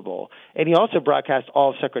first Super Bowl. And he also broadcast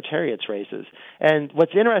all of Secretariat's races. And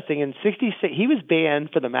what's interesting, in 66, he was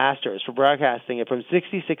banned for the Masters for broadcasting it from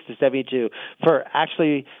 66 to 72 for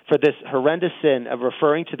this horrendous sin of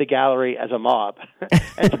referring to the gallery as a mob.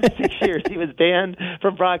 And for 6 years, he was banned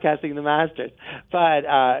from broadcasting the Masters. But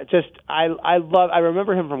I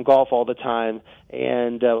remember him from golf all the time,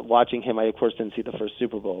 and watching him, I, of course, didn't see the first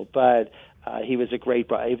Super Bowl, but he was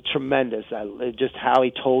tremendous. Just how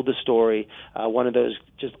he told the story, one of those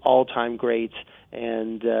just all-time greats.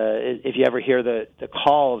 And if you ever hear the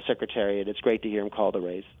call of Secretariat, it's great to hear him call the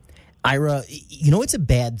race. Ira, it's a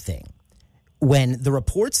bad thing when the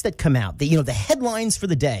reports that come out, the headlines for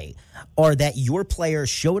the day are that your player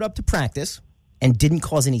showed up to practice and didn't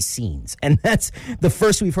cause any scenes. And that's the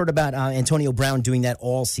first we've heard about Antonio Brown doing that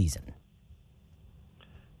all season.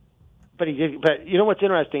 But what's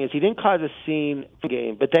interesting is he didn't cause a scene in the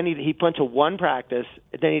game, but then he went to one practice,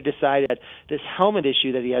 and then he decided that this helmet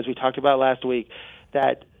issue that he has, we talked about last week,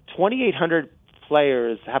 that 2,800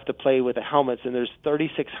 players have to play with the helmets, and there's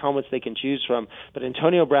 36 helmets they can choose from, but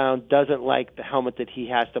Antonio Brown doesn't like the helmet that he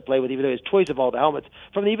has to play with, even though his choice of all the helmets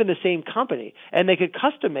from even the same company, and they could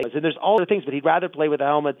custom make it, and there's all the things, but he'd rather play with the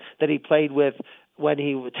helmet that he played with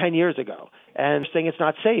 10 years ago, and saying it's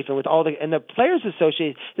not safe. And with the Players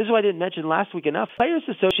Association, this is what I didn't mention last week enough. Players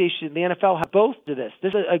Association and the NFL have both to this.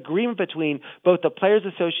 There's an agreement between both the Players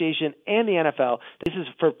Association and the NFL. This is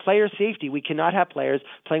for player safety. We cannot have players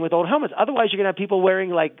playing with old helmets. Otherwise, you're going to have people wearing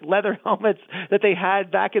like leather helmets that they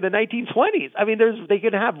had back in the 1920s. I mean, they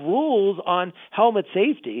can have rules on helmet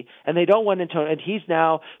safety, and they don't want Antonio. And he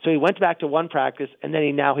went back to one practice, and then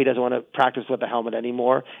he doesn't want to practice with the helmet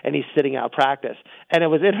anymore, and he's sitting out practice. And it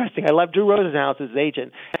was interesting. I love Drew Rosenhaus, his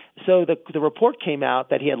agent. So the report came out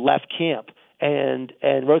that he had left camp, and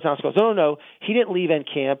Rosenhaus goes, no, he didn't leave in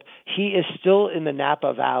camp. He is still in the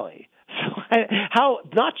Napa Valley. So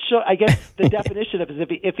not sure. I guess the definition of it is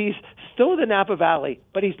if he's still in the Napa Valley,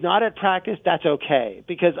 but he's not at practice, that's okay.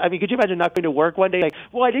 Because could you imagine not going to work one day? Like,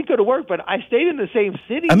 well, I didn't go to work, but I stayed in the same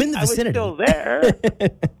city. I'm in the vicinity. I was still there.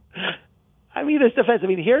 This defense.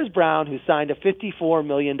 Here's Brown, who signed a $54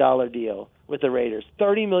 million deal with the Raiders,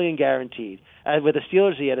 $30 million guaranteed. With the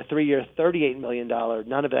Steelers, he had a 3-year, $38 million,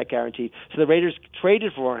 none of that guaranteed. So the Raiders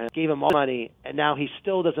traded for him, gave him all money, and now he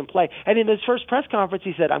still doesn't play. And in his first press conference,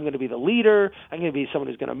 he said, I'm going to be the leader. I'm going to be someone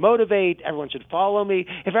who's going to motivate. Everyone should follow me.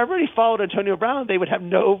 If everybody followed Antonio Brown, they would have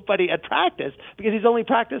nobody at practice because he's only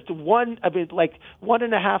practiced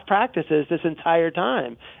 1.5 practices this entire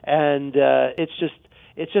time. And it's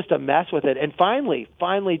just a mess with it. And finally,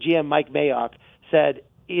 GM Mike Mayock said,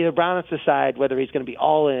 either Brown has to decide whether he's going to be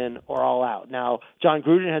all in or all out. Now, John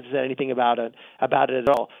Gruden hasn't said anything about it at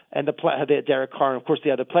all, and the Derek Carr, and of course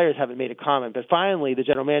the other players haven't made a comment. But finally, the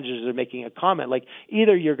general managers are making a comment like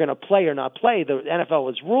either you're going to play or not play. The NFL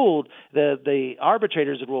has ruled, the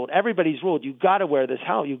arbitrators have ruled, everybody's ruled. You've got to wear this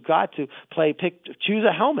helmet. You've got to choose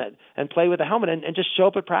a helmet and play with a helmet and just show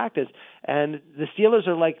up at practice. And the Steelers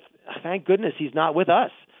are like, thank goodness he's not with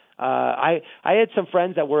us. I had some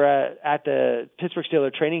friends that were at the Pittsburgh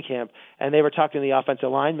Steelers training camp, and they were talking to the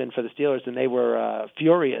offensive linemen for the Steelers, and they were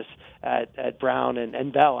furious at Brown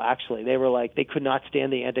and Bell, actually. They were like, they could not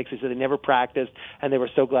stand the antics. They said they never practiced, and they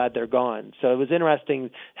were so glad they're gone. So it was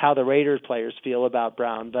interesting how the Raiders players feel about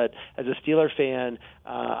Brown. But as a Steeler fan,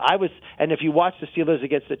 and if you watch the Steelers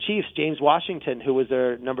against the Chiefs, James Washington, who was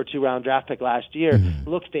their number 2 round draft pick last year,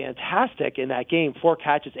 looked fantastic in that game, 4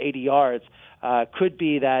 catches, 80 yards. Could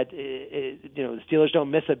be that the Steelers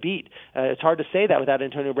don't miss a beat. It's hard to say that without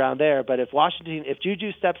Antonio Brown there. But if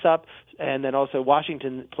Juju steps up, and then also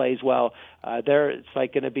Washington plays well, it's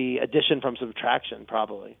like going to be addition from subtraction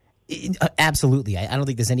probably. Absolutely. I don't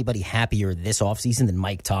think there's anybody happier this offseason than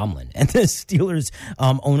Mike Tomlin and the Steelers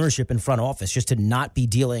ownership and front office just to not be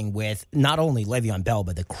dealing with not only Le'Veon Bell,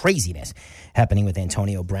 but the craziness happening with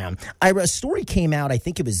Antonio Brown. A story came out, I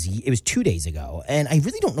think it was 2 days ago, and I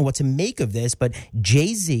really don't know what to make of this, but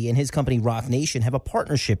Jay-Z and his company Roc Nation have a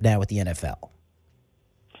partnership now with the NFL.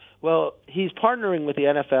 Well, he's partnering with the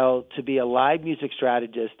NFL to be a live music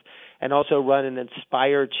strategist and also run an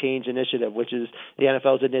Inspire Change initiative, which is the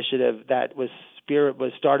NFL's initiative that was spirit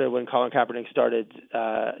was started when Colin Kaepernick started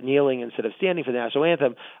kneeling instead of standing for the national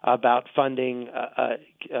anthem, about funding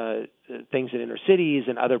things in inner cities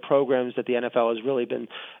and other programs that the NFL has really been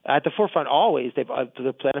at the forefront always. The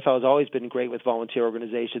NFL has always been great with volunteer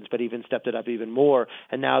organizations, but even stepped it up even more.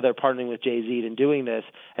 And now they're partnering with Jay-Z in doing this.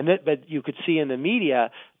 But you could see in the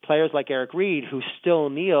media, players like Eric Reid, who still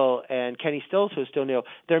kneel, and Kenny Stills, who still kneel,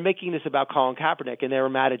 they're making this about Colin Kaepernick, and they were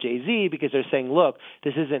mad at Jay-Z because they're saying, look,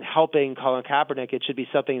 this isn't helping Colin Kaepernick. It should be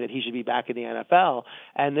something that he should be back in the NFL.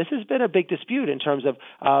 And this has been a big dispute in terms of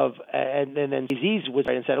and then Jay-Z was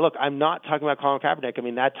right and said, look, I'm not talking about Colin Kaepernick. I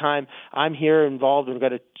mean, that time I'm here involved and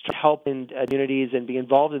going to help in communities and be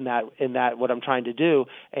involved in that what I'm trying to do.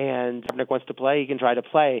 And Kaepernick wants to play, he can try to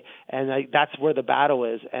play. And that's where the battle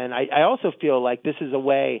is. And I also feel like this is a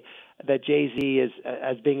way that Jay-Z is,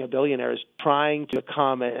 as being a billionaire, is trying to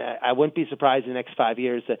become, I wouldn't be surprised in the next 5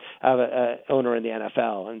 years to have an owner in the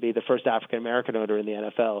NFL and be the first African-American owner in the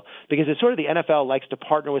NFL. Because it's sort of the NFL likes to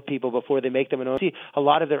partner with people before they make them an owner. See, a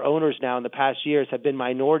lot of their owners now in the past years have been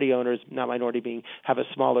minority owners, not minority being, have a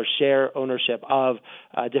smaller share ownership of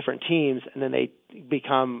different teams, and then they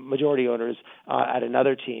become majority owners at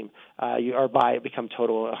another team, become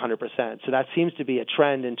total 100%. So that seems to be a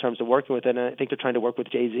trend in terms of working with it, and I think they're trying to work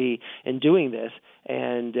with Jay-Z in doing this.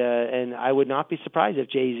 And I would not be surprised if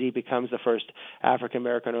Jay-Z becomes the first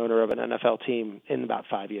African-American owner of an NFL team in about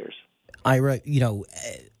 5 years. Ira,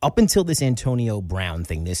 up until this Antonio Brown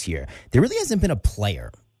thing this year, there really hasn't been a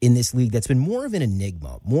player in this league that's been more of an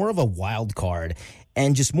enigma, more of a wild card,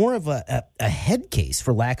 and just more of a head case,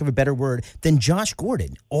 for lack of a better word, than Josh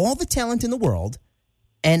Gordon. All the talent in the world,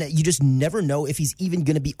 and you just never know if he's even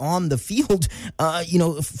going to be on the field,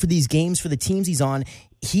 for these games, for the teams he's on.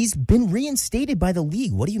 He's been reinstated by the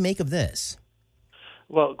league. What do you make of this?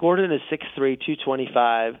 Well, Gordon is 6'3",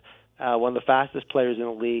 225, one of the fastest players in the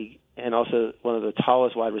league, and also one of the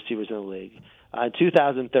tallest wide receivers in the league. In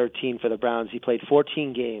 2013 for the Browns, he played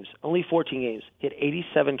 14 games, only 14 games. He had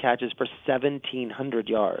 87 catches for 1,700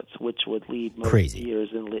 yards, which would lead most years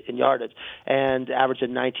in yardage, and averaged at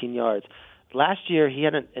 19 yards. Last year,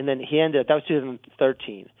 that was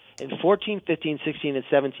 2013. In 14, 15, 16, and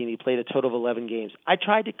 17, he played a total of 11 games. I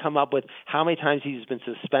tried to come up with how many times he's been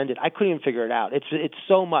suspended. I couldn't even figure it out. It's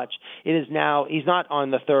so much. It is now, he's not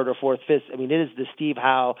on the third or fourth, fifth. I mean, it is the Steve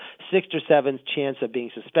Howe sixth or seventh chance of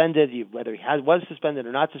being suspended, whether he was suspended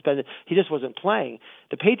or not suspended. He just wasn't playing.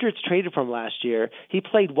 The Patriots traded from last year. He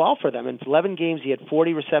played well for them. In 11 games, he had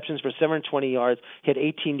 40 receptions for 720 yards. He had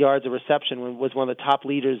 18 yards of reception and was one of the top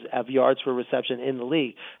leaders of yards per reception in the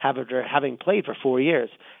league, having played for 4 years.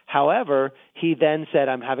 However, he then said,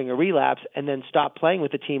 I'm having a relapse, and then stopped playing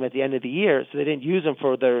with the team at the end of the year, so they didn't use him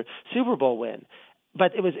for their Super Bowl win.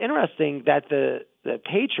 But it was interesting that the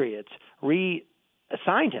Patriots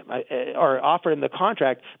reassigned him or offered him the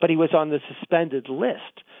contract, but he was on the suspended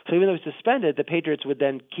list. So even though he was suspended, the Patriots would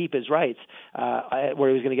then keep his rights, where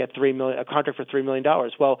he was going to get a contract for $3 million.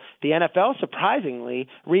 Well, the NFL surprisingly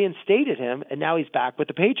reinstated him, and now he's back with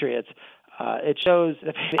the Patriots. It shows.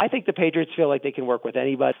 I think the Patriots feel like they can work with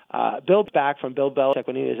anybody. Bill's back from Bill Belichick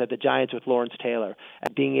when he was at the Giants with Lawrence Taylor,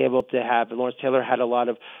 and being able to have Lawrence Taylor had a lot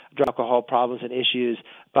of drug alcohol problems and issues,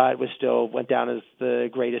 but went down as the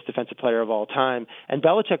greatest defensive player of all time. And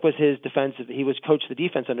Belichick was his defensive. He was coached the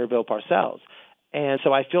defense under Bill Parcells. And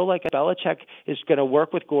so I feel like Belichick is going to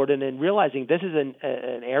work with Gordon and realizing this is an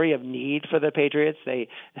area of need for the Patriots. They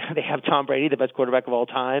have Tom Brady, the best quarterback of all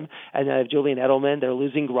time, and they have Julian Edelman. They're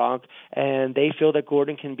losing Gronk, and they feel that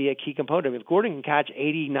Gordon can be a key component. If Gordon can catch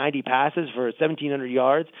 80, 90 passes for 1,700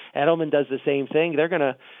 yards, Edelman does the same thing, they're going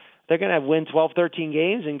to win 12, 13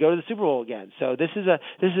 games and go to the Super Bowl again. So this is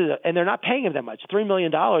and they're not paying him that much. $3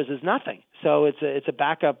 million is nothing. So it's a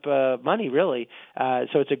backup money really.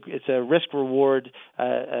 So it's a risk reward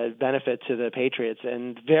benefit to the Patriots,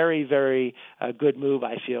 and very, very good move,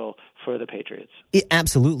 I feel, for the Patriots.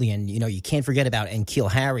 Absolutely, and you can't forget about N'Keal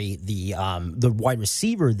Harry, the wide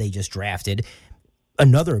receiver they just drafted.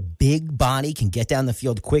 Another big body, can get down the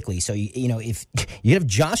field quickly. So, if you have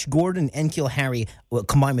Josh Gordon and N'Keal Harry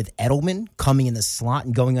combined with Edelman coming in the slot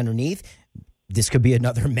and going underneath, this could be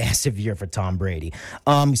another massive year for Tom Brady.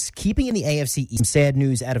 Keeping in the AFC, some sad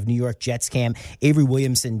news out of New York Jets camp. Avery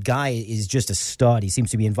Williamson, guy is just a stud. He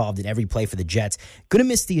seems to be involved in every play for the Jets. Going to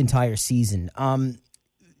miss the entire season.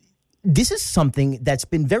 This is something that's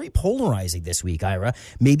been very polarizing this week, Ira.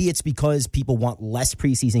 Maybe it's because people want less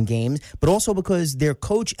preseason games, but also because their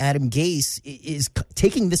coach, Adam Gase, is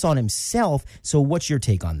taking this on himself. So what's your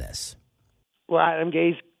take on this? Well, Adam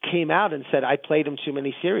Gase came out and said, I played him too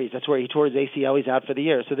many series. That's where he tore his ACL. He's out for the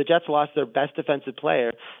year. So the Jets lost their best defensive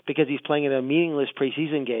player because he's playing in a meaningless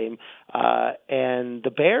preseason game. And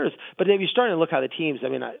the Bears, but if you're starting to look how the teams, I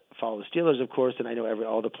mean, I follow the Steelers, of course, and I know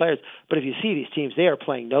all the players, but if you see these teams, they are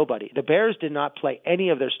playing nobody. The Bears did not play any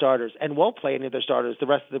of their starters and won't play any of their starters the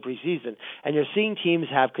rest of the preseason. And you're seeing teams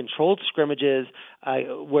have controlled scrimmages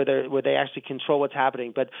where they actually control what's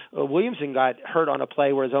happening. But Williamson got hurt on a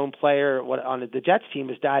play where his own player on the Jets team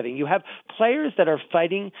is diving. You have players that are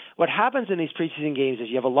fighting. What happens in these preseason games is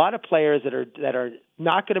you have a lot of players that are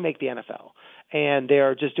not going to make the NFL. And they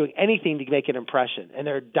are just doing anything to make an impression. And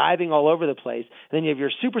they're diving all over the place. And then you have your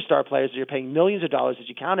superstar players that you're paying millions of dollars that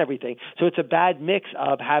you count everything. So it's a bad mix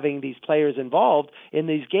of having these players involved in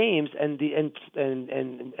these games. And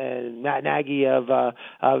Matt Nagy of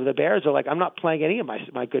the Bears are like, I'm not playing any of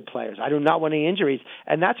my good players. I do not want any injuries.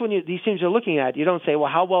 And that's when these teams are looking at. You don't say, well,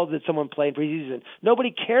 how well did someone play in preseason?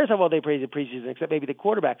 Nobody cares how well they played in preseason except maybe the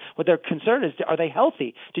quarterback. What their concern is, are they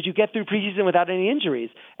healthy? Did you get through preseason without any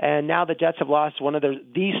injuries? And now the Jets have lost one of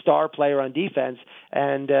the star player on defense,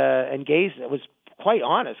 and Gase was quite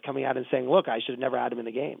honest coming out and saying, look, I should have never had him in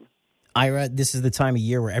the game. Ira, this is the time of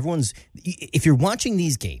year where if you're watching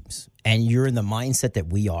these games and you're in the mindset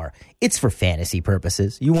that we are, it's for fantasy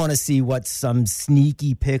purposes. You want to see what some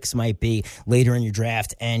sneaky picks might be later in your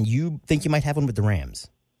draft, and you think you might have one with the Rams.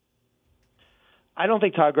 I don't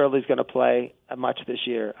think Todd Gurley's going to play much this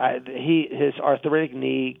year. His arthritic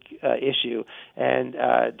knee issue, and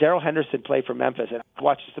Darrell Henderson played for Memphis, and I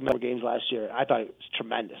watched some more games last year. I thought it was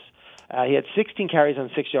tremendous. He had 16 carries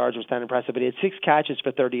on 6 yards, which was not impressive, but he had 6 catches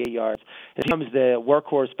for 38 yards. And he becomes the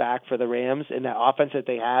workhorse back for the Rams in that offense that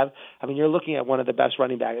they have. I mean, you're looking at one of the best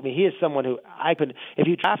running backs. I mean, he is someone who if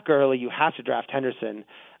you draft Gurley, you have to draft Henderson.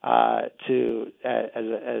 You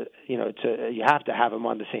have to have him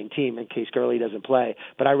on the same team in case Gurley doesn't play.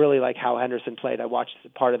 But I really like how Henderson played. I watched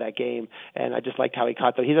part of that game, and I just liked how he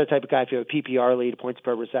caught them. He's the type of guy, if you have a PPR league, points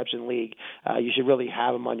per reception league, you should really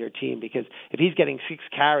have him on your team, because if he's getting 6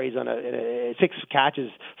 carries on 6 catches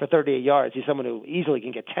for 38 yards, he's someone who easily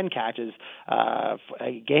can get 10 catches a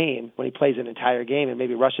game when he plays an entire game, and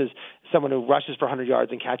maybe someone who rushes for 100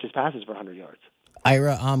 yards and catches passes for 100 yards.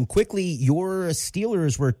 Ira, quickly, your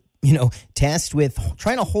Steelers were, tasked with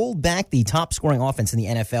trying to hold back the top scoring offense in the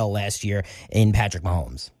NFL last year in Patrick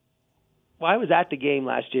Mahomes. Well, I was at the game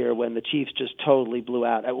last year when the Chiefs just totally blew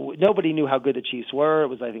out. Nobody knew how good the Chiefs were. It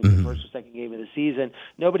was, I think, the first or second game of the season.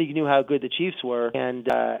 Nobody knew how good the Chiefs were, and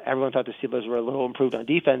everyone thought the Steelers were a little improved on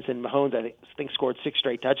defense, and Mahomes, I think scored 6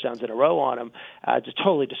 straight touchdowns in a row on them, just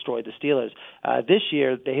totally destroyed the Steelers. This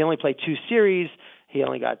year, they only played 2 series. He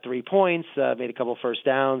only got 3 points, made a couple first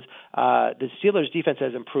downs. The Steelers' defense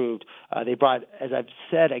has improved. They brought, as I've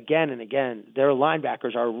said again and again, their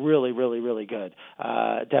linebackers are really, really, really good.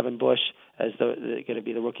 Devin Bush is going to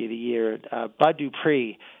be the Rookie of the Year. Bud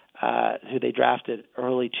Dupree, who they drafted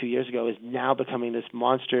early 2 years ago, is now becoming this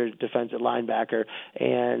monster defensive linebacker,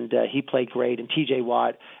 and he played great. And T.J.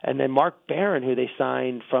 Watt, and then Mark Barron, who they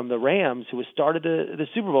signed from the Rams, who started the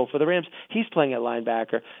Super Bowl for the Rams, he's playing at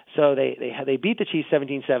linebacker. So they beat the Chiefs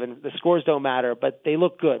 17-7. The scores don't matter, but they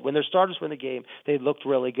look good. When their starters win the game, they looked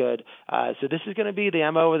really good. So this is going to be the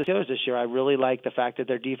MO of the Steelers this year. I really like the fact that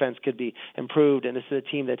their defense could be improved, and this is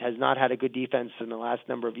a team that has not had a good defense in the last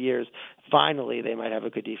number of years. Finally, they might have a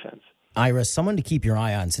good defense. Ira, someone to keep your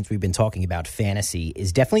eye on, since we've been talking about fantasy,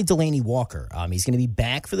 is definitely Delaney Walker. He's going to be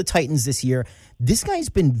back for the Titans this year. This guy's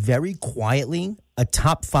been very quietly a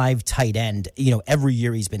top 5 tight end. Every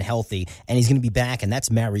year he's been healthy, and he's going to be back, and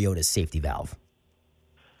that's Mariota's safety valve.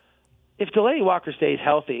 If Delaney Walker stays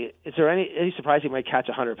healthy, is there any surprise he might catch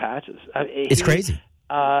 100 passes? It's crazy.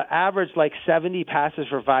 Averaged like 70 passes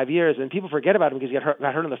for 5 years, and people forget about him because he got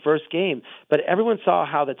hurt in the first game. But everyone saw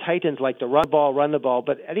how the Titans like to run the ball.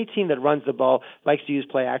 But any team that runs the ball likes to use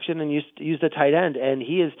play action and use the tight end, and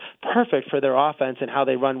he is perfect for their offense and how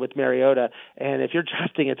they run with Mariota. And if you're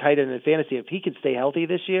drafting a tight end in fantasy, if he can stay healthy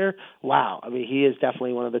this year, wow! I mean, he is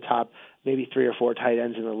definitely one of the top, maybe 3 or 4 tight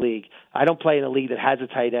ends in the league. I don't play in a league that has a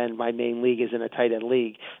tight end. My main league is in a tight end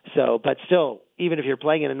league. But still, even if you're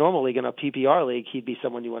playing in a normal league, in a PPR league, he'd be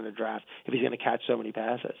someone you want to draft if he's going to catch so many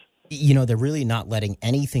passes. They're really not letting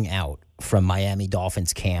anything out from Miami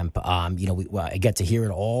Dolphins camp. I get to hear it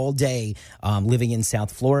all day living in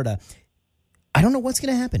South Florida. I don't know what's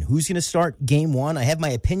going to happen. Who's going to start game 1? I have my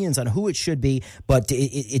opinions on who it should be, but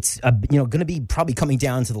it's going to be probably coming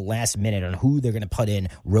down to the last minute on who they're going to put in,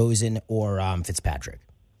 Rosen or Fitzpatrick.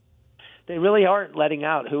 They really aren't letting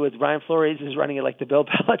out who is. Brian Flores is running it like the Bill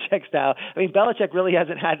Belichick style. I mean, Belichick really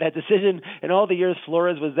hasn't had that decision in all the years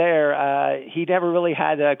Flores was there. He never really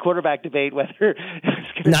had a quarterback debate whether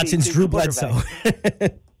it's going to not since Drew Bledsoe.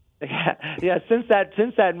 Yeah. Since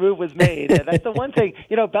that move was made, that's the one thing.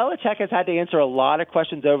 Belichick has had to answer a lot of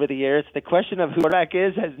questions over the years. The question of who quarterback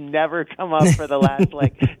is has never come up for the last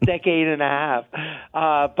decade and a half.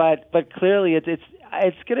 But clearly,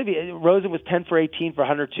 it's going to be. Rosen was 10 for 18 for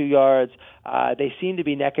 102 yards. They seem to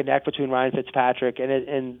be neck and neck between Ryan Fitzpatrick,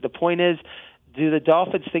 and the point is, do the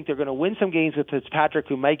Dolphins think they're going to win some games with Fitzpatrick,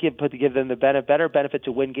 who might give them the better benefit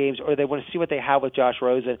to win games, or they want to see what they have with Josh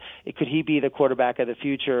Rosen? Could he be the quarterback of the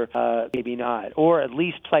future? Maybe not. Or at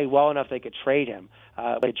least play well enough they could trade him.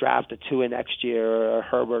 They draft a Tua next year, or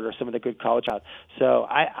Herbert, or some of the good college out. So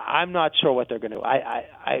I'm not sure what they're going to do.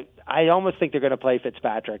 I almost think they're going to play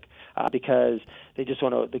Fitzpatrick because they just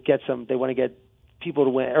want to get some. They want to get people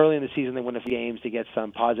to win early in the season. They win a few games to get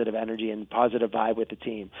some positive energy and positive vibe with the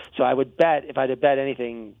team. So I would bet, if I had to bet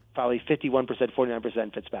anything, probably 51%,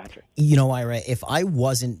 49% Fitzpatrick. Ira, if I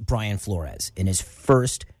wasn't Brian Flores in his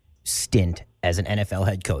first stint as an NFL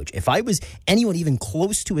head coach, if I was anyone even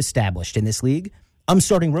close to established in this league, I'm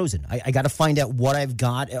starting Rosen. I got to find out what I've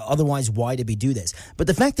got. Otherwise, why did we do this? But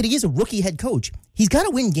the fact that he is a rookie head coach, he's got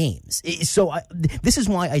to win games. So this is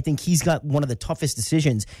why I think he's got one of the toughest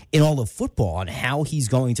decisions in all of football on how he's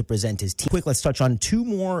going to present his team. Quick, let's touch on two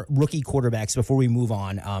more rookie quarterbacks before we move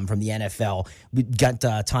on from the NFL. We got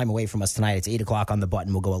time away from us tonight. It's 8 o'clock on the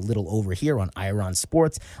button. We'll go a little over here on Ira on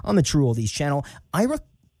Sports on the True Oldies channel.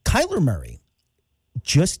 Kyler Murray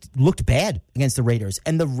just looked bad against the Raiders.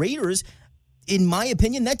 And the Raiders, in my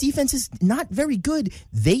opinion, that defense is not very good.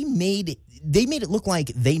 They made it look like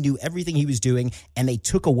they knew everything he was doing, and they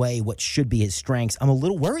took away what should be his strengths. I'm a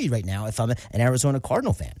little worried right now if I'm an Arizona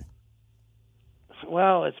Cardinal fan.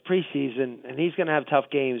 Well, it's preseason, and he's going to have tough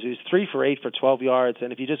games. He was 3 for 8 for 12 yards,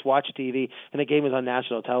 and if you just watch TV, and the game was on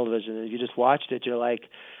national television, and if you just watched it, you're like,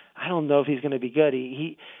 I don't know if he's going to be good.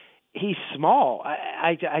 He's small.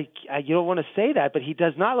 You don't want to say that, but he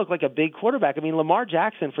does not look like a big quarterback. I mean, Lamar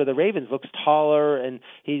Jackson for the Ravens looks taller, and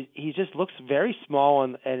he just looks very small,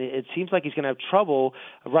 and it seems like he's going to have trouble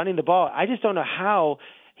running the ball. I just don't know how.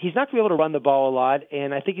 He's not going to be able to run the ball a lot,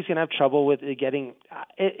 and I think he's going to have trouble with getting.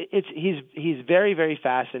 He's very, very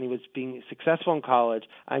fast, and he was being successful in college.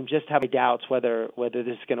 I'm just having doubts whether this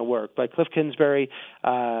is going to work. But Cliff Kingsbury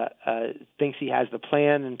thinks he has the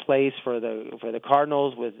plan in place for the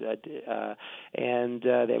Cardinals and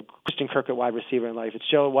they have Christian Kirk at wide receiver and Larry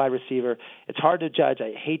Fitzgerald at wide receiver. It's hard to judge.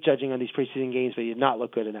 I hate judging on these preseason games, but he did not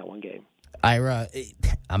look good in that one game. Ira,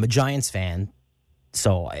 I'm a Giants fan.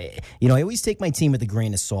 So, I always take my team with a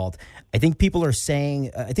grain of salt. I think people are starting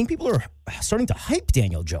to hype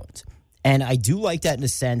Daniel Jones. And I do like that in a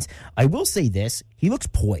sense. I will say this, he looks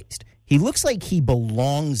poised. He looks like he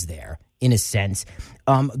belongs there in a sense.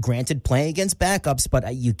 Granted, playing against backups,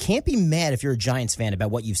 but you can't be mad if you're a Giants fan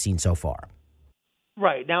about what you've seen so far.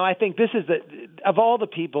 Right. Now, I think this is of all the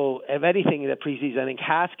people, of anything in the preseason, I think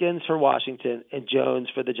Haskins for Washington and Jones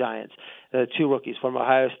for the Giants, the two rookies from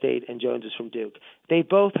Ohio State and Jones is from Duke. They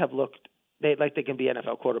both have looked like they can be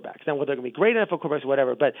NFL quarterbacks. Now, whether they're going to be great NFL quarterbacks or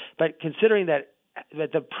whatever, but considering that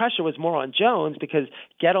the pressure was more on Jones because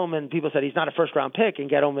Gettleman, people said he's not a first-round pick,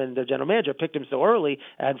 and Gettleman, the general manager, picked him so early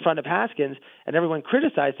in front of Haskins, and everyone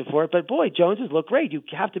criticized him for it. But, boy, Jones has looked great. You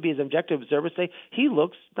have to be as objective observer say he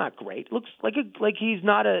looks not great. Looks like he's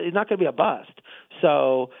not going to be a bust.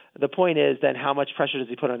 So the point is then how much pressure does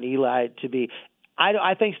he put on Eli to be –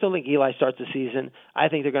 I still think Eli starts the season. I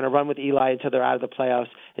think they're going to run with Eli until they're out of the playoffs.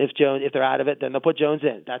 If they're out of it, then they'll put Jones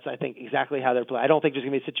in. That's, I think, exactly how they're playing. I don't think there's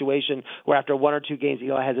going to be a situation where after 1 or 2 games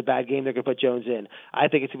Eli has a bad game, they're going to put Jones in. I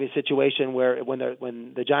think it's going to be a situation where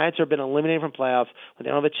when the Giants have been eliminated from playoffs, when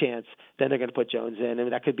they don't have a chance, then they're going to put Jones in.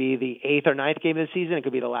 And that could be the 8th or 9th game of the season. It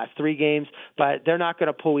could be the last 3 games. But they're not going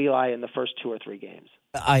to pull Eli in the first 2 or 3 games.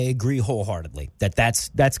 I agree wholeheartedly that's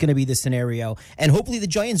going to be the scenario, and hopefully the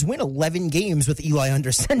Giants win 11 games with Eli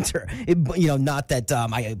under center. Not that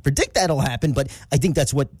I predict that'll happen, but I think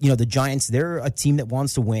that's what the Giants. They're a team that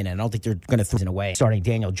wants to win, and I don't think they're going to throw it away. Starting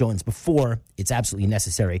Daniel Jones before it's absolutely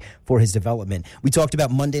necessary for his development. We talked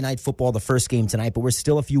about Monday Night Football, the first game tonight, but we're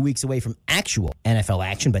still a few weeks away from actual NFL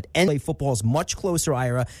action. But NBA football is much closer.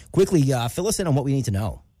 Ira, quickly fill us in on what we need to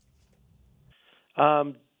know.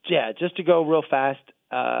 Just to go real fast.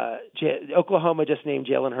 Oklahoma just named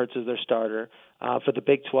Jalen Hurts as their starter. For the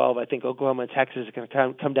Big 12, I think Oklahoma and Texas are going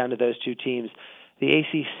to come down to those two teams. The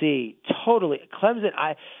ACC, totally. Clemson,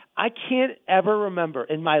 I can't ever remember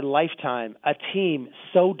in my lifetime a team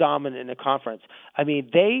so dominant in a conference. I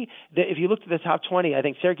mean, if you looked at the top 20, I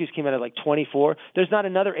think Syracuse came out at like 24. There's not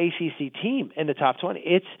another ACC team in the top 20.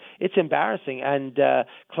 It's embarrassing. And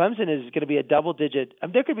Clemson is going to be a double-digit.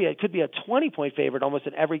 There could be a 20-point favorite almost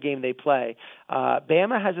in every game they play.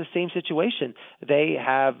 Bama has the same situation. They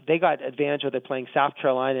got advantage where they're playing South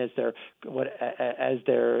Carolina as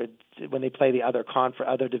their when they play the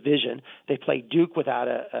other division. They play Duke without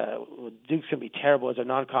Duke's going to be terrible as a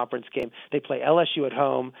non-conference game. They play LSU at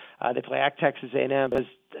home. They play Texas A&M is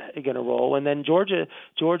going to roll, and then Georgia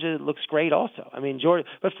looks great also. I mean,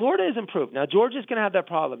 but Florida has improved. Now Georgia's going to have that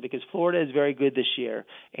problem because Florida is very good this year,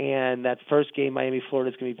 and that first game, Miami-Florida,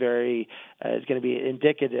 is going to be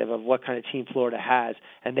indicative of what kind of team Florida has,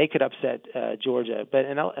 and they could upset Georgia. But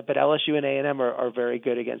LSU and A&M are very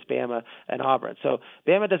good against Bama and Auburn. So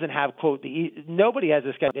Bama doesn't have nobody has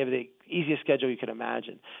the schedule. They have the easiest schedule you can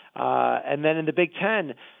imagine. And then in the Big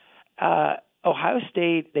Ten. Ohio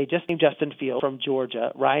State, they just named Justin Fields from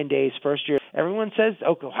Georgia, Ryan Day's first year. Everyone says,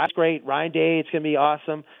 Ohio's great, Ryan Day, it's going to be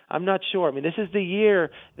awesome. I'm not sure. I mean, this is the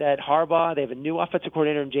year that Harbaugh, they have a new offensive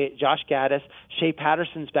coordinator, Josh Gaddis, Shea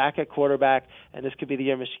Patterson's back at quarterback, and this could be the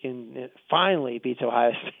year Michigan finally beats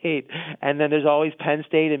Ohio State. And then there's always Penn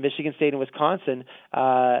State and Michigan State and Wisconsin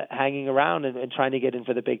hanging around and trying to get in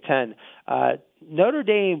for the Big Ten. Notre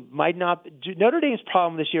Dame's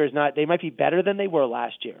problem this year is not they might be better than they were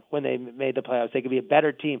last year when they made the playoffs. They could be a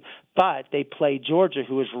better team, but they play Georgia,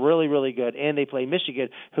 who is really, really good, and they play Michigan,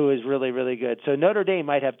 who is really, really good. So Notre Dame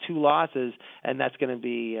might have 2 losses, and that's going to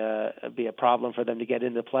be a problem for them to get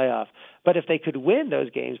into the playoff. But if they could win those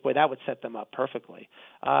games, boy, that would set them up perfectly.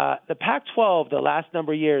 The Pac-12, the last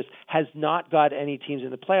number of years, has not got any teams in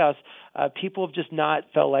the playoffs. People have just not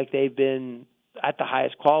felt like they've been at the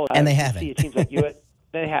highest quality. And they haven't. It seems like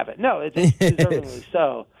they haven't. No, it's deservingly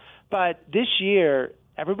so. But this year,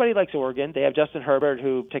 everybody likes Oregon. They have Justin Herbert,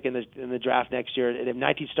 who pick in the draft next year. They have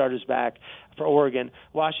 19 starters back for Oregon.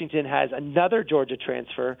 Washington has another Georgia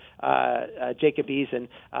transfer, Jacob Eason,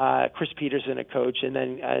 Chris Peterson, a coach. And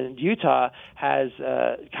then Utah has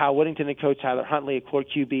Kyle Whittington, a coach, Tyler Huntley, a core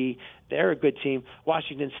QB. They're a good team.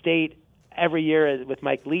 Washington State, every year with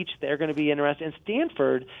Mike Leach, they're going to be interested. And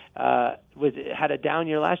Stanford had a down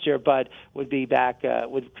year last year, but could be back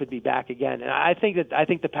again. And I think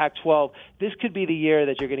the Pac-12, this could be the year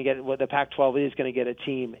that you're going to get. The Pac-12 is going to get a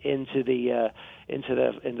team into the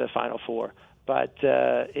Final Four. But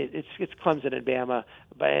it's Clemson and Bama,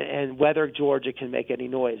 and whether Georgia can make any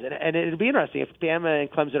noise. And it'll be interesting if Bama and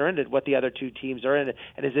Clemson are in it, what the other 2 teams are in it.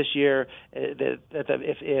 And is this year,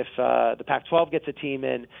 if the Pac-12 gets a team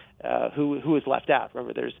in, who is left out?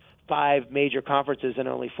 Remember, there's 5 major conferences and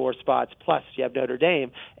only 4 spots, plus you have Notre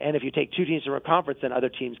Dame. And if you take 2 teams from a conference, then other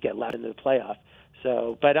teams get left into the playoff.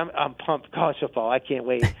 So, but I'm pumped. College football, I can't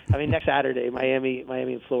wait. I mean, next Saturday, Miami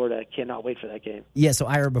and Florida. Cannot wait for that game. Yeah. So,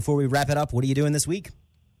 Ira, before we wrap it up, what are you doing this week?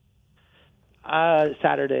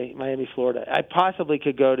 Saturday, Miami, Florida. I possibly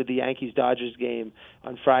could go to the Yankees-Dodgers game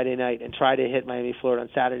on Friday night and try to hit Miami, Florida on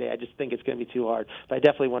Saturday. I just think it's going to be too hard. But I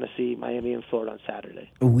definitely want to see Miami and Florida on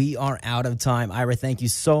Saturday. We are out of time. Ira, thank you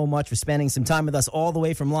so much for spending some time with us all the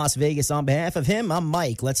way from Las Vegas. On behalf of him, I'm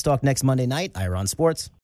Mike. Let's talk next Monday night. Ira on Sports.